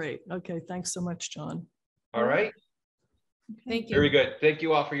would be great. Okay, thanks so much, John. All right. Thank you. Very good. Thank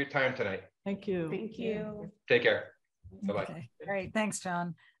you all for your time tonight. Thank you. Thank you. Take care. Bye-bye. Okay, great. Thanks,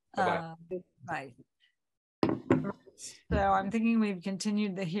 John. Bye-bye. Bye. So I'm thinking we've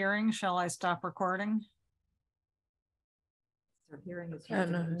continued the hearing. Shall I stop recording? Our hearing is Oh,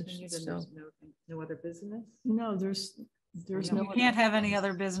 no, continued it's and there's no other business. No, there's no. You can't have any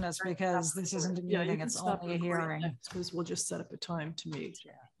other business because this isn't a Yeah, you meeting, can it's stop only a recording hearing. next, because we'll just set up a time to meet.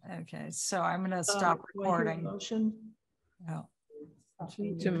 Okay, so I'm gonna stop Do I hear a recording. Motion? Oh,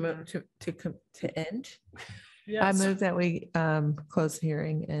 To end? I Yes. move that we close the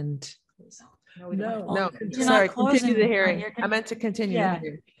hearing and, we don't. No. no, You're sorry, not continue closing the it. hearing. You're I meant to continue. the Yeah.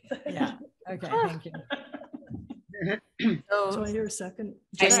 hearing. yeah, okay, thank you. Do So I hear a second?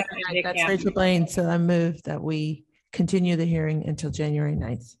 I Jen? second it, that's Kathy. Rachel Blaine, so I move that we continue the hearing until January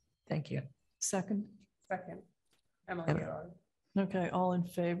 9th. Thank you. Second. Second. Emily Emily. Gaylord. Okay, all in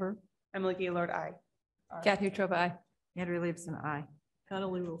favor? Emily Gaylord, aye. Kathy Trova, aye. Andrew Leibson, aye.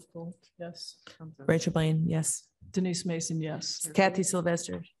 Natalie Wolfcole, yes. Rachel Blaine, yes. Denise Mason, yes. Kathy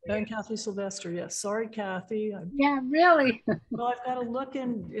Sylvester. And Kathy Sylvester, yes. Sorry, Kathy. Yeah, really. Well, I've got to look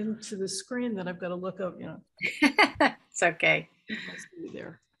into the screen that I've got to look up, you know. It's okay. I'll see you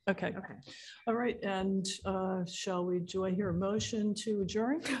there. Okay. All right. And do I hear a motion to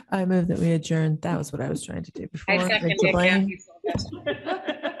adjourn? I move that we adjourn. That was what I was trying to do before. I second Rachel it, Blaine. Kathy Sylvester.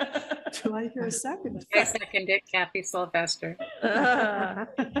 Do I hear a second? I second it, Kathy Sylvester.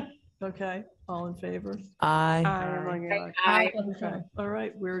 Okay. All in favor? Aye. Aye, Emily Gaylord. Aye. Okay. All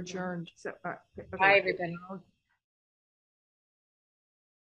right. We're adjourned. So, Bye, everybody.